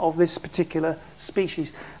specimen of this particular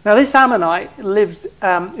species. Now this ammonite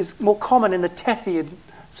is more common in the Tethyan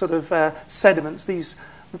sort of sediments, these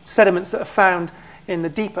sediments that are found in the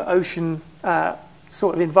deeper ocean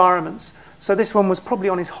sort of environments. So this one was probably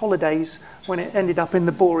on his holidays when it ended up in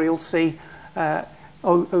the Boreal Sea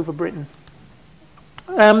over Britain.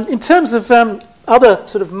 In terms of other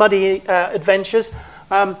sort of muddy adventures,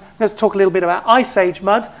 let's talk a little bit about Ice Age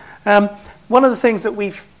mud. One of the things that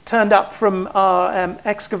we've turned up from our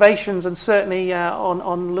excavations, and certainly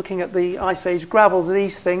on looking at the Ice Age gravels, are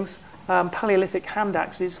these things, Paleolithic hand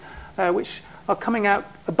axes, which are coming out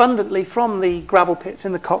abundantly from the gravel pits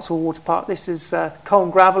in the Cotswold Water Park. This is Colne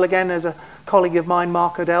gravel again. There's a colleague of mine,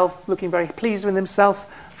 Mark Odell, looking very pleased with himself,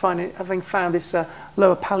 having found this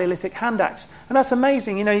lower Paleolithic hand axe. And that's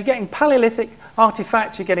amazing. You know, you're getting Paleolithic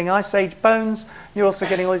artifacts, you're getting Ice Age bones, you're also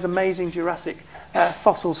getting all these amazing Jurassic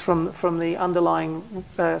fossils from the underlying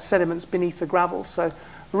sediments beneath the gravel. So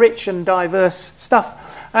rich and diverse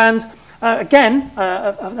stuff. And again,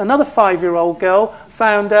 another 5-year-old girl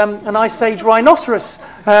found an Ice Age rhinoceros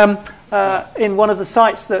in one of the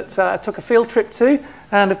sites that I took a field trip to.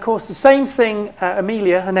 And of course, the same thing,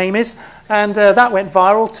 Amelia, her name is, and that went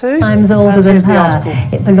viral too. Times older than the her. article.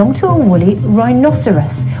 It belonged to a woolly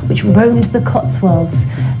rhinoceros, which roamed the Cotswolds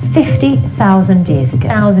 50,000 years ago.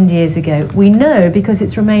 1,000 years ago. We know because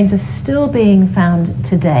its remains are still being found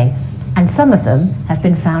today, and some of them have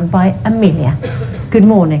been found by Amelia. Good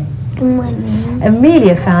morning. Good morning.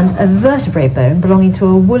 Amelia found a vertebrae bone belonging to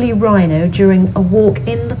a woolly rhino during a walk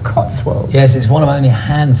in the Cotswolds. Yes, it's one of only a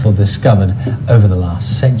handful discovered over the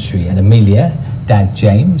last century. And Amelia, Dad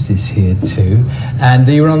James, is here too. And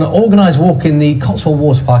you were on an organised walk in the Cotswold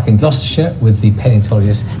Water Park in Gloucestershire with the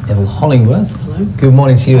paleontologist Neville Hollingworth. Hello. Good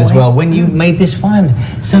morning to you as well. When you made this find,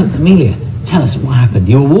 so Amelia, tell us what happened.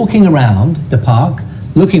 You were walking around the park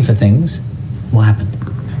looking for things. What happened?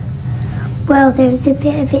 Well, there was a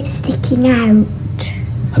bit of it sticking out.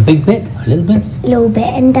 A big bit? A little bit? A little bit,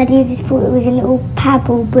 and Daddy just thought it was a little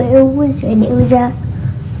pebble, but it wasn't. It was a...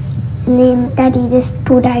 And then Daddy just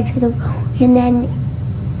pulled out of the... And then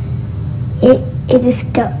it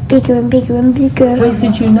just got bigger and bigger and bigger. Where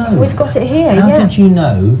did you know? We've got it here, How yeah. did you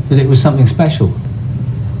know that it was something special?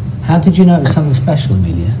 How did you know it was something special,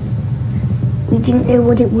 Amelia? We didn't know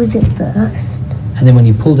what it was at first. And then when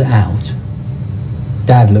you pulled it out,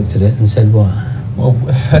 Dad looked at it and said what? Well,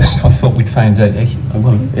 at first I thought we'd found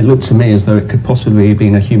well, it looked to me as though it could possibly have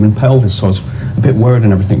been a human pelvis, so I was a bit worried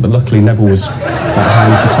and everything, but luckily Neville was at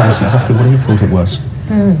hand to tell us exactly what he thought it was.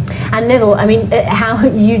 And Neville, I mean, how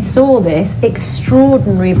you saw this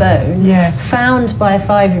extraordinary bone found by a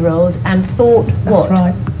 5-year-old and thought what? That's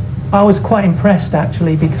right. I was quite impressed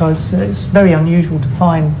actually, because it's very unusual to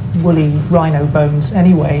find woolly rhino bones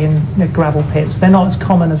anyway in the gravel pits. They're not as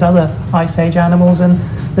common as other Ice Age animals, and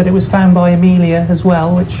that it was found by Amelia as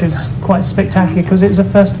well, which is quite spectacular because it was a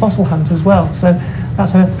first fossil hunt as well. So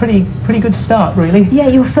that's a pretty good start, really. Yeah,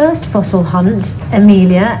 your first fossil hunt,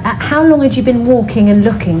 Amelia. How long had you been walking and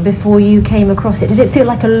looking before you came across it? Did it feel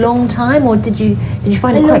like a long time, or did you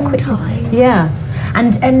find it quite quickly? Time. Yeah,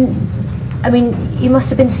 and I mean, you must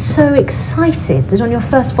have been so excited that on your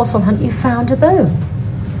first fossil hunt you found a bone.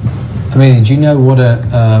 Amelia, do you know what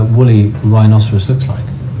a woolly rhinoceros looks like?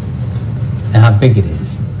 And how big it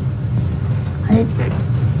is?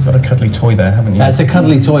 You've got a cuddly toy there, haven't you? That's a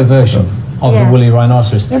cuddly toy version of the woolly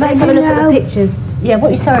rhinoceros. Yeah, let's have a look at the pictures. Yeah,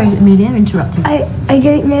 what? Sorry, Amelia, interrupting. I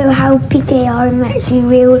don't know how big they are and actually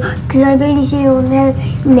real, because I've only seen on there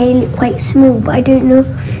and they look quite small, but I don't know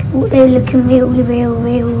what they look in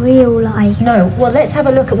real life. No, well, let's have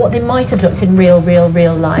a look at what they might have looked in real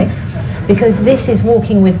life, because this is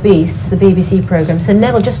Walking with Beasts, the BBC programme. So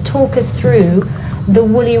Neville, just talk us through the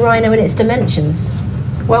woolly rhino and its dimensions.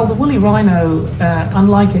 Well, the woolly rhino,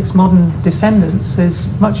 unlike its modern descendants, is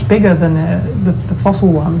much bigger than the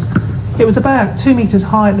fossil ones. It was about 2 meters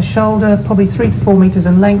high at the shoulder, probably 3 to 4 meters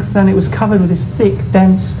in length, and it was covered with this thick,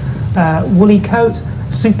 dense, woolly coat,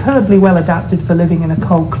 superbly well adapted for living in a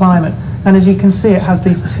cold climate. And as you can see, it has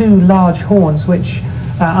these 2 large horns, which,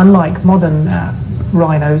 unlike modern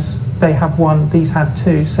rhinos, they have one, these had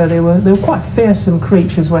 2, so they were quite fearsome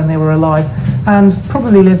creatures when they were alive, and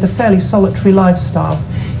probably lived a fairly solitary lifestyle.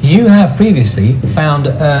 You have previously found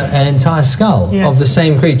an entire skull of the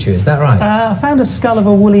same creature, is that right? I found a skull of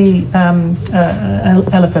a woolly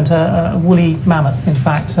elephant, a woolly mammoth, in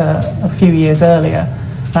fact, a few years earlier.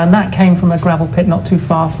 And that came from a gravel pit not too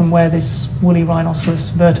far from where this woolly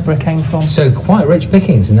rhinoceros vertebra came from. So quite rich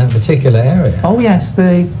pickings in that particular area. Oh yes,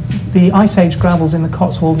 the Ice Age gravels in the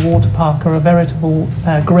Cotswold Water Park are a veritable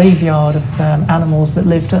graveyard of animals that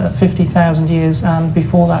lived 50,000 years and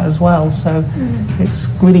before that as well. So it's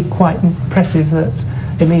really quite impressive that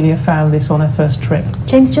Amelia found this on her first trip.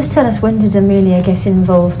 James, just tell us, when did Amelia get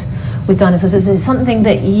involved with dinosaurs? Is it something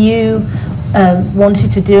that you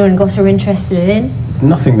wanted to do and got her interested in?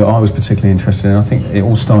 Nothing that I was particularly interested in. I think it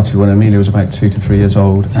all started when Amelia was about 2 to 3 years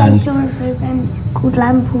old. I saw a programme called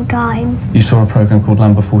Land Before Time. You saw a programme called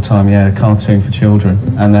Land Before Time, yeah, a cartoon for children.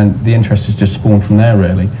 And then the interest has just spawned from there,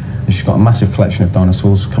 really. And she's got a massive collection of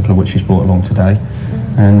dinosaurs, a couple of which she's brought along today.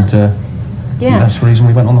 And that's the reason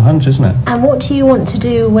we went on the hunt, isn't it? And what do you want to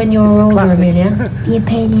do when you're older, Amelia? Be a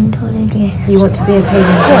paleontologist. You want to be a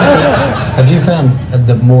paleontologist? Have you found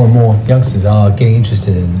that more and more youngsters are getting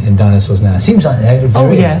interested in dinosaurs now? It seems like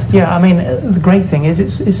they're yes, yeah. I mean, the great thing is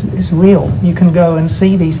it's real. You can go and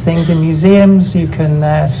see these things in museums. You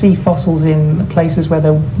can see fossils in places where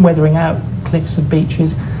they're weathering out cliffs and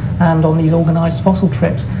beaches, and on these organised fossil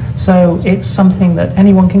trips. So it's something that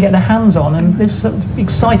anyone can get their hands on, and it's sort of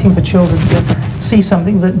exciting for children to see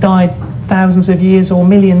something that died thousands of years or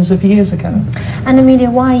millions of years ago. And Amelia,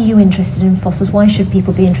 why are you interested in fossils? Why should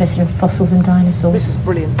people be interested in fossils and dinosaurs? This is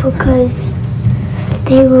brilliant. Because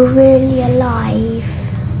they were really alive.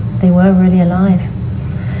 They were really alive.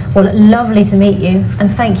 Well, lovely to meet you, and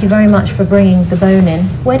thank you very much for bringing the bone in.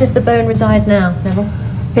 Where does the bone reside now, Neville?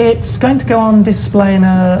 It's going to go on display in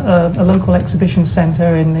a local exhibition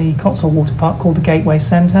centre in the Cotswold Water Park called the Gateway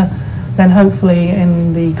Centre. Then hopefully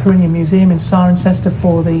in the Corinium Museum in Cirencester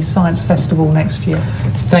for the Science Festival next year.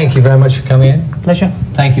 Thank you very much for coming in. Pleasure.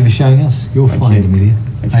 Thank you for showing us your find, Amelia.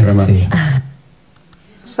 Thank you very much.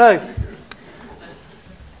 So,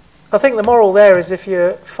 I think the moral there is if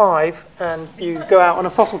you're 5 and you go out on a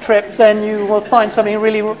fossil trip, then you will find something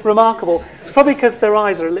really remarkable. It's probably because their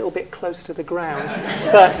eyes are a little bit close to the ground.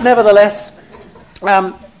 But nevertheless,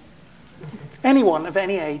 anyone of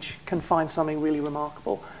any age can find something really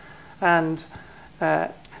remarkable. And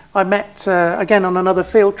I met, again on another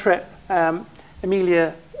field trip,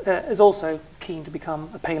 Amelia is also keen to become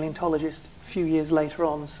a paleontologist a few years later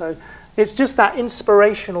on. So it's just that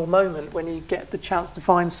inspirational moment when you get the chance to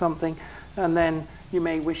find something, and then you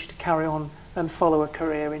may wish to carry on and follow a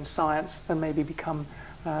career in science and maybe become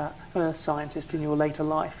an earth scientist in your later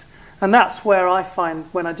life. And that's where I find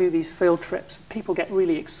when I do these field trips, people get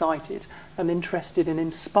really excited and interested and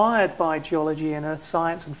inspired by geology and earth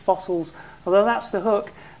science and fossils. Although that's the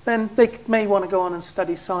hook, then they may want to go on and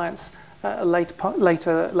study science at a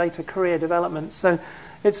later career development. So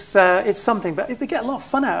it's something, but they get a lot of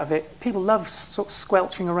fun out of it. People love sort of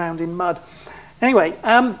squelching around in mud. Anyway,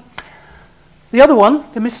 the other one,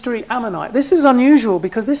 the mystery ammonite. This is unusual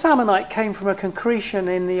because this ammonite came from a concretion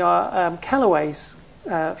in the Kelloways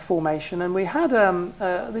formation, and we had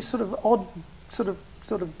this sort of odd, sort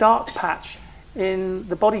of dark patch in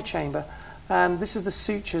the body chamber, and this is the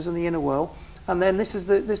sutures and the inner wall, and then this is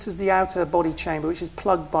the outer body chamber, which is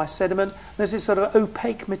plugged by sediment. There's this sort of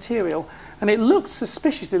opaque material, and it looks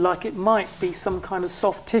suspiciously like it might be some kind of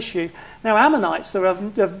soft tissue. Now, ammonites, there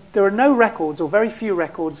are no records, or very few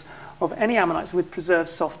records, of any ammonites with preserved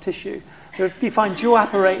soft tissue. You find jaw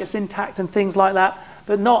apparatus intact and things like that,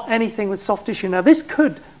 but not anything with soft tissue. Now, this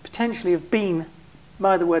could potentially have been,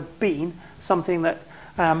 by the word been, something that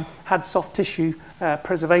had soft tissue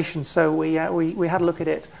preservation. So we had a look at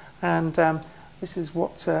it, and this is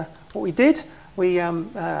what we did. We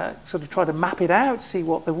sort of tried to map it out, see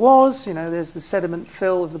what there was. You know, there's the sediment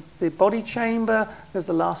fill of the body chamber. There's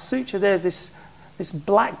the last suture. There's this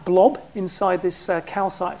black blob inside this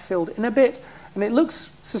calcite-filled inner bit. And it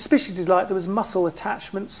looks suspiciously like there was muscle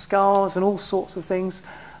attachment, scars, and all sorts of things.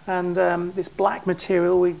 And this black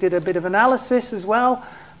material, we did a bit of analysis as well.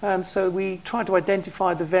 And so we tried to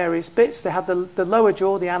identify the various bits. They had the lower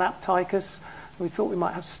jaw, the anaptychus. We thought we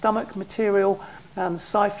might have stomach material, and the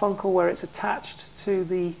siphuncle where it's attached to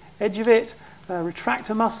the edge of it,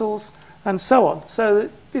 retractor muscles, and so on. So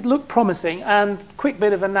it looked promising. And quick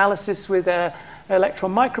bit of analysis with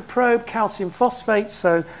electron microprobe, calcium phosphate,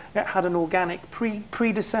 so it had an organic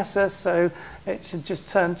predecessor, so it should just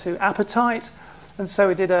turn to apatite. And so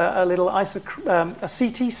we did a little a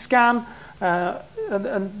CT scan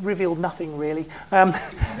and revealed nothing really.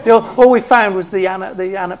 All we found was the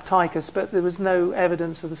anaptychus, but there was no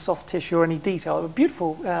evidence of the soft tissue or any detail. A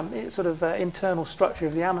beautiful sort of internal structure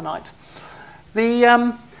of the ammonite.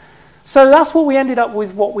 So that's what we ended up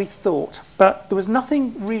with, what we thought, but there was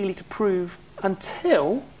nothing really to prove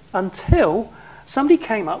until somebody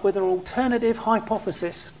came up with an alternative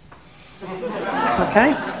hypothesis.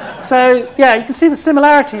 Okay, so yeah, you can see the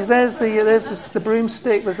similarities. There's the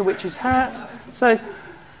broomstick. There's the witch's hat. So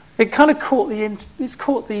it kind of caught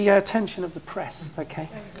the attention of the press. Okay,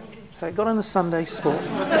 so it got on the Sunday Sport.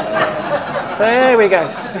 So there we go.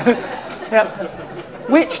 Yep.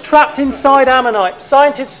 Witch trapped inside ammonite.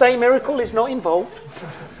 Scientists say miracle is not involved.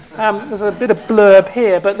 There's a bit of blurb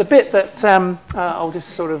here, but the bit that I'll just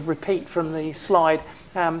sort of repeat from the slide.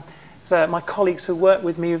 So my colleagues who work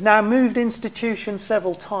with me have now moved institutions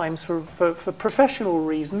several times for professional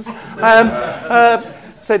reasons.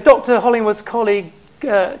 So Dr. Hollingworth's colleague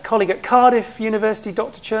at Cardiff University,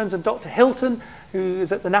 Dr. Churns, and Dr. Hilton, who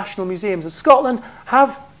is at the National Museums of Scotland,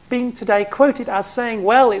 have been today quoted as saying,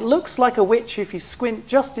 well, it looks like a witch if you squint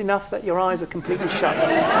just enough that your eyes are completely shut.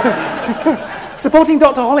 Supporting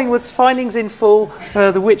Dr. Hollingworth's findings in full,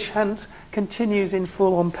 the witch hunt continues in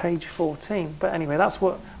full on page 14. But anyway, that's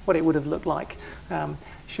what it would have looked like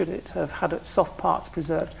should it have had its soft parts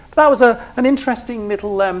preserved. But that was an interesting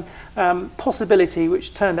little possibility,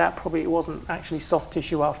 which turned out probably it wasn't actually soft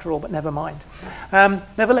tissue after all, but never mind.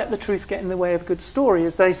 Never let the truth get in the way of a good story,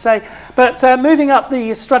 as they say. But moving up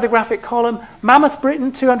the stratigraphic column, Mammoth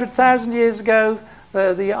Britain 200,000 years ago,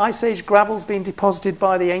 the Ice Age gravel's been deposited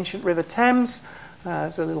by the ancient River Thames.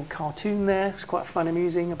 There's a little cartoon there. It's quite fun,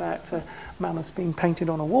 amusing, about mammoths being painted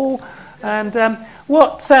on a wall. And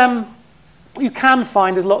what you can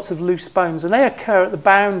find is lots of loose bones, and they occur at the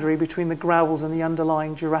boundary between the gravels and the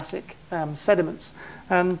underlying Jurassic sediments.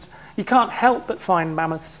 And you can't help but find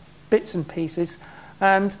mammoth bits and pieces.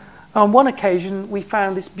 And on one occasion, we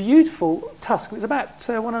found this beautiful tusk. It was about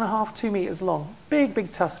 1.5 to 2 meters long. Big,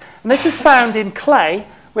 big tusk. And this was found in clay,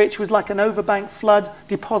 which was like an overbank flood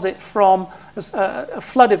deposit from a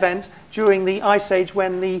flood event during the Ice Age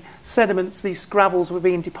when the sediments, these gravels, were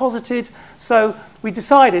being deposited. So we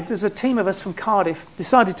decided, there's a team of us from Cardiff,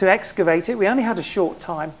 decided to excavate it. We only had a short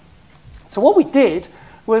time. So what we did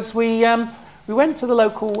was we went to the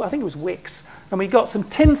local, I think it was Wicks, and we got some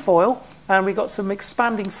tin foil and we got some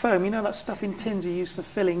expanding foam. You know that stuff in tins you use for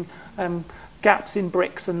filling gaps in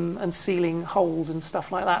bricks and sealing holes and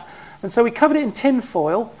stuff like that. And so we covered it in tin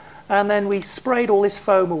foil, and then we sprayed all this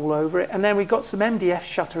foam all over it, and then we got some MDF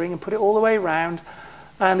shuttering and put it all the way around.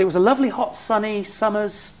 And it was a lovely hot sunny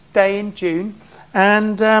summer's day in June,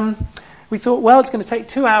 and we thought, well, it's going to take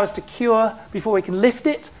 2 hours to cure before we can lift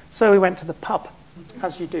it, so we went to the pub,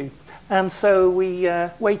 as you do. And so we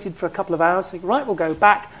waited for a couple of hours, thinking, right, we'll go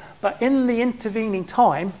back. But in the intervening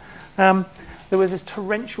time, there was this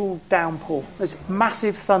torrential downpour, this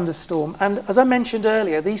massive thunderstorm. And as I mentioned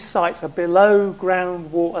earlier, these sites are below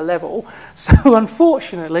groundwater level. So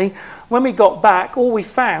unfortunately, when we got back, all we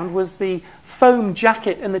found was the foam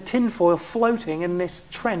jacket and the tinfoil floating in this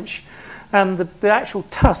trench. And the actual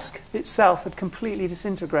tusk itself had completely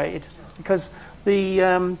disintegrated because the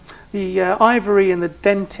ivory and the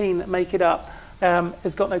dentine that make it up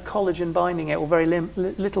has got no collagen binding it, or very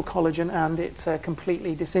little collagen, and it's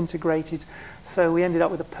completely disintegrated. So we ended up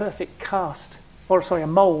with a perfect cast, or sorry, a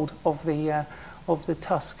mould of the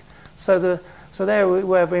tusk. So there we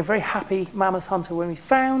were. We're a very happy mammoth hunter when we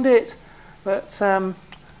found it, but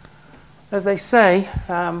as they say,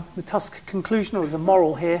 the tusk conclusion, or there's a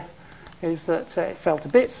moral here, is that it felt a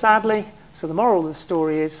bit sadly. So the moral of the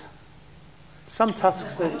story is, some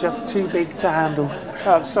tusks are just too big to handle.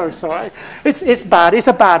 Oh, sorry. It's bad. It's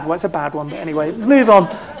a bad one. It's a bad one. But anyway, let's move on.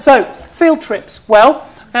 So, field trips. Well,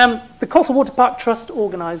 the Cotswold Water Park Trust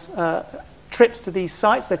organise trips to these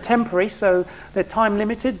sites. They're temporary, so they're time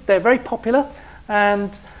limited. They're very popular,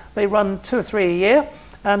 and they run 2 or 3 a year.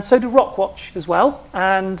 And so do Rockwatch as well.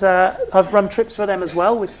 And I've run trips for them as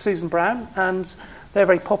well with Susan Brown. And they're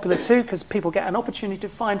very popular too, because people get an opportunity to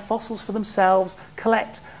find fossils for themselves,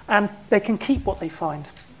 collect, and they can keep what they find.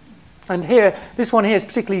 And here, this one here is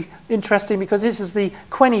particularly interesting because this is the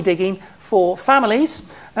quenny digging for families.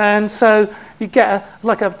 And so you get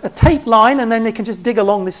a tape line, and then they can just dig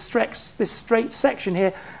along this straight section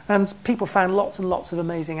here. And people found lots and lots of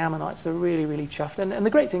amazing ammonites. They're really, really chuffed. And the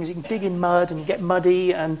great thing is you can dig in mud and you get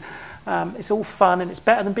muddy, and it's all fun, and it's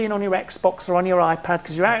better than being on your Xbox or on your iPad,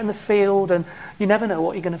 because you're out in the field and you never know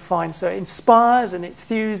what you're going to find. So it inspires and it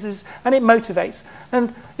enthuses and it motivates.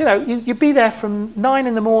 And you know, you be there from 9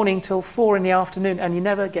 in the morning till 4 in the afternoon, and you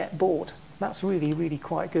never get bored. That's really, really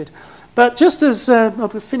quite good. But just as I'll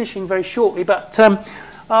be finishing very shortly, but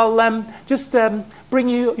I'll just bring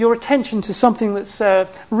your attention to something that's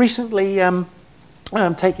recently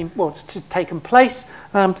taken place.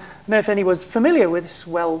 I don't know if anyone's familiar with this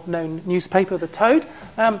well-known newspaper, The Toad.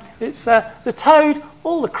 It's The Toad,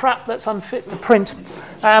 all the crap that's unfit to print.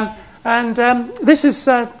 This is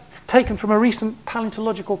taken from a recent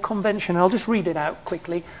paleontological convention. I'll just read it out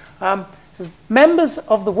quickly. It says, members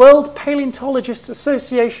of the World Paleontologists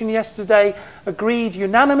Association yesterday agreed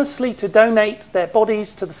unanimously to donate their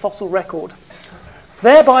bodies to the fossil record,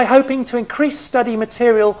 thereby hoping to increase study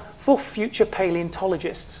material for future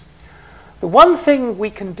paleontologists. The one thing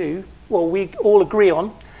we can do, well, we all agree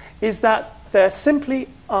on, is that there simply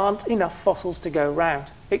aren't enough fossils to go round,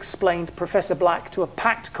 explained Professor Black to a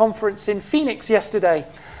packed conference in Phoenix yesterday.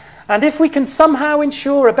 And if we can somehow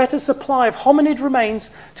ensure a better supply of hominid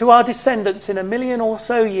remains to our descendants in 1 million or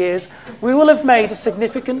so years, we will have made a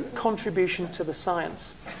significant contribution to the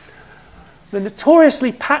science. The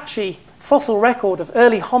notoriously patchy fossil record of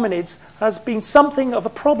early hominids has been something of a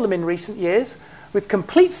problem in recent years, with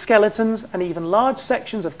complete skeletons and even large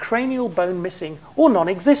sections of cranial bone missing or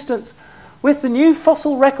non-existent. With the new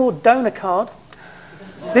fossil record donor card,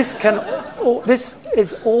 this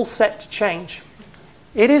is all set to change.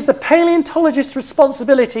 It is the paleontologist's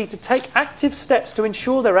responsibility to take active steps to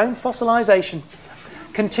ensure their own fossilization,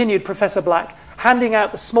 continued Professor Black, handing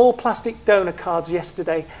out the small plastic donor cards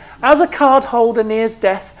yesterday. As a card holder nears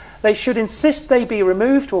death, they should insist they be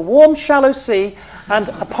removed to a warm, shallow sea and,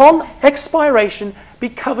 upon expiration, be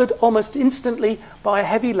covered almost instantly by a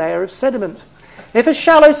heavy layer of sediment. If a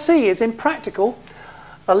shallow sea is impractical,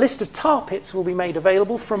 a list of tar pits will be made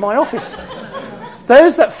available from my office.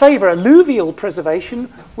 Those that favour alluvial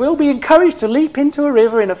preservation will be encouraged to leap into a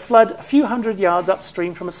river in a flood a few hundred yards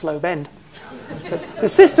upstream from a slow bend. So the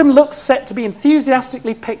system looks set to be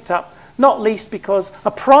enthusiastically picked up, not least because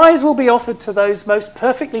a prize will be offered to those most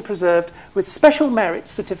perfectly preserved with special merit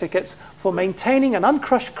certificates for maintaining an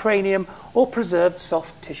uncrushed cranium or preserved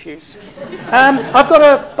soft tissues. I've got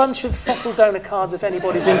a bunch of fossil donor cards if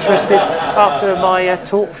anybody's interested after my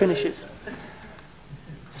talk finishes.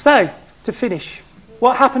 So, to finish,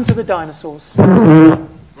 what happened to the dinosaurs?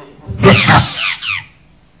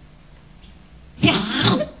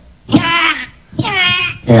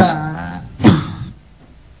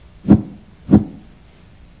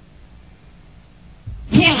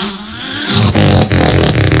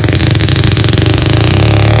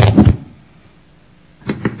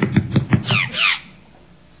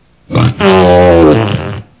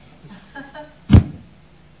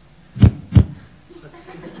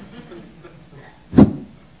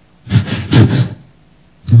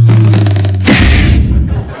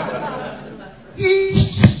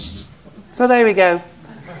 So there we go.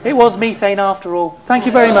 It was methane after all. Thank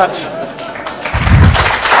you very much.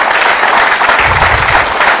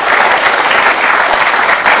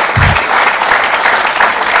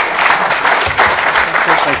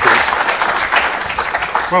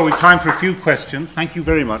 Well, we've time for a few questions. Thank you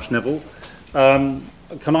very much, Neville. Can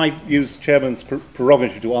I use Chairman's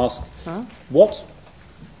prerogative to ask what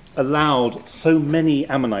allowed so many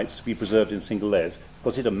ammonites to be preserved in single layers?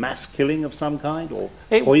 Was it a mass killing of some kind or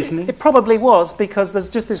poisoning? It probably was, because there's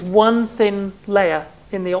just this one thin layer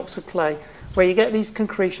in the Oxford clay where you get these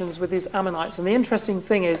concretions with these ammonites. And the interesting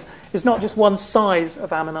thing is, it's not just one size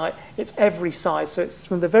of ammonite, it's every size. So it's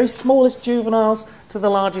from the very smallest juveniles to the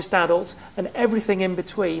largest adults and everything in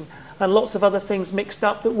between. And lots of other things mixed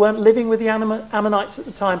up that weren't living with the ammonites at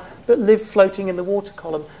the time, but lived floating in the water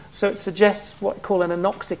column. So it suggests what we call an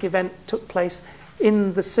anoxic event took place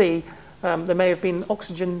in the sea. There may have been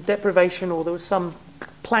oxygen deprivation, or there was some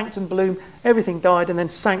plankton bloom. Everything died and then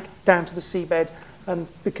sank down to the seabed, and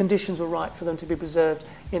the conditions were right for them to be preserved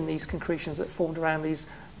in these concretions that formed around these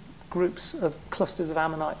groups of clusters of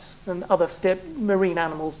ammonites and other marine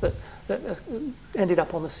animals that ended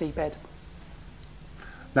up on the seabed.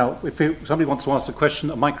 Now, if somebody wants to ask a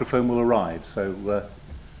question, a microphone will arrive. So,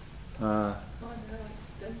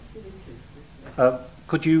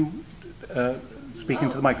 could you speak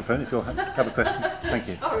into the microphone if you have a question? Thank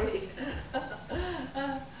you. Sorry.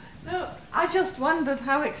 No, I just wondered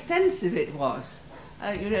how extensive it was,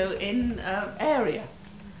 you know, in area.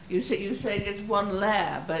 You say just one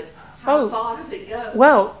layer, but how far does it go?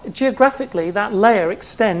 Well, geographically, that layer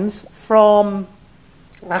extends from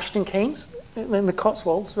Ashton Keynes in the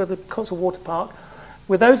Cotswolds, where the Cotswold Water Park,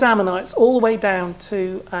 with those ammonites all the way down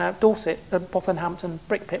to Dorset, Bothenhampton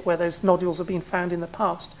brick pit, where those nodules have been found in the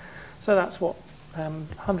past. So that's what,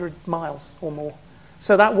 100 miles or more.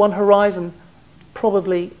 So that one horizon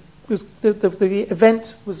probably was, the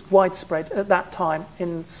event was widespread at that time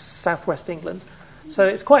in southwest England. So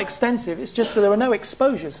it's quite extensive. It's just that there are no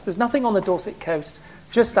exposures. There's nothing on the Dorset coast,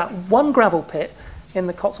 just that one gravel pit in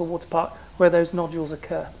the Cotswold Water Park where those nodules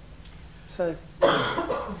occur. So,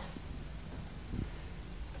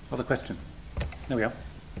 other question? There we are.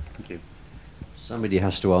 Thank you. Somebody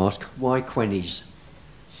has to ask, why Quennies?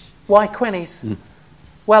 Why Quennies?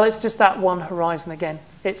 Well, it's just that one horizon again.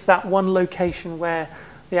 It's that one location where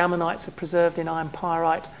the ammonites are preserved in iron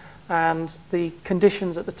pyrite, and the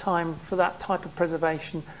conditions at the time for that type of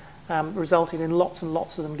preservation resulted in lots and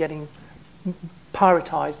lots of them getting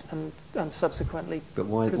pyritized and subsequently But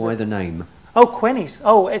why the name? Oh, Quennies.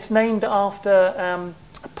 Oh, it's named after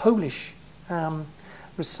a Polish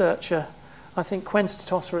researcher. I think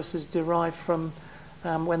Quenstatosaurus is derived from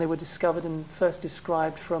when they were discovered and first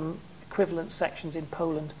described from equivalent sections in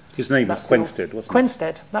Poland. His name was Quenstead, wasn't it?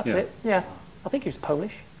 Quenstead, that's it, yeah. I think he was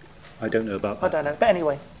Polish. I don't know about that. I don't know, but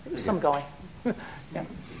anyway, it was some guy. Yeah.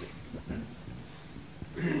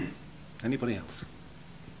 Anybody else?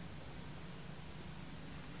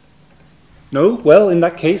 No? Well, in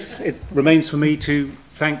that case, it remains for me to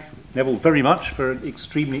thank Neville very much for an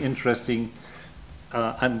extremely interesting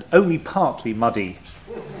and only partly muddy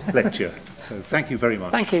lecture. So thank you very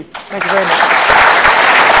much. Thank you. Thank you very much.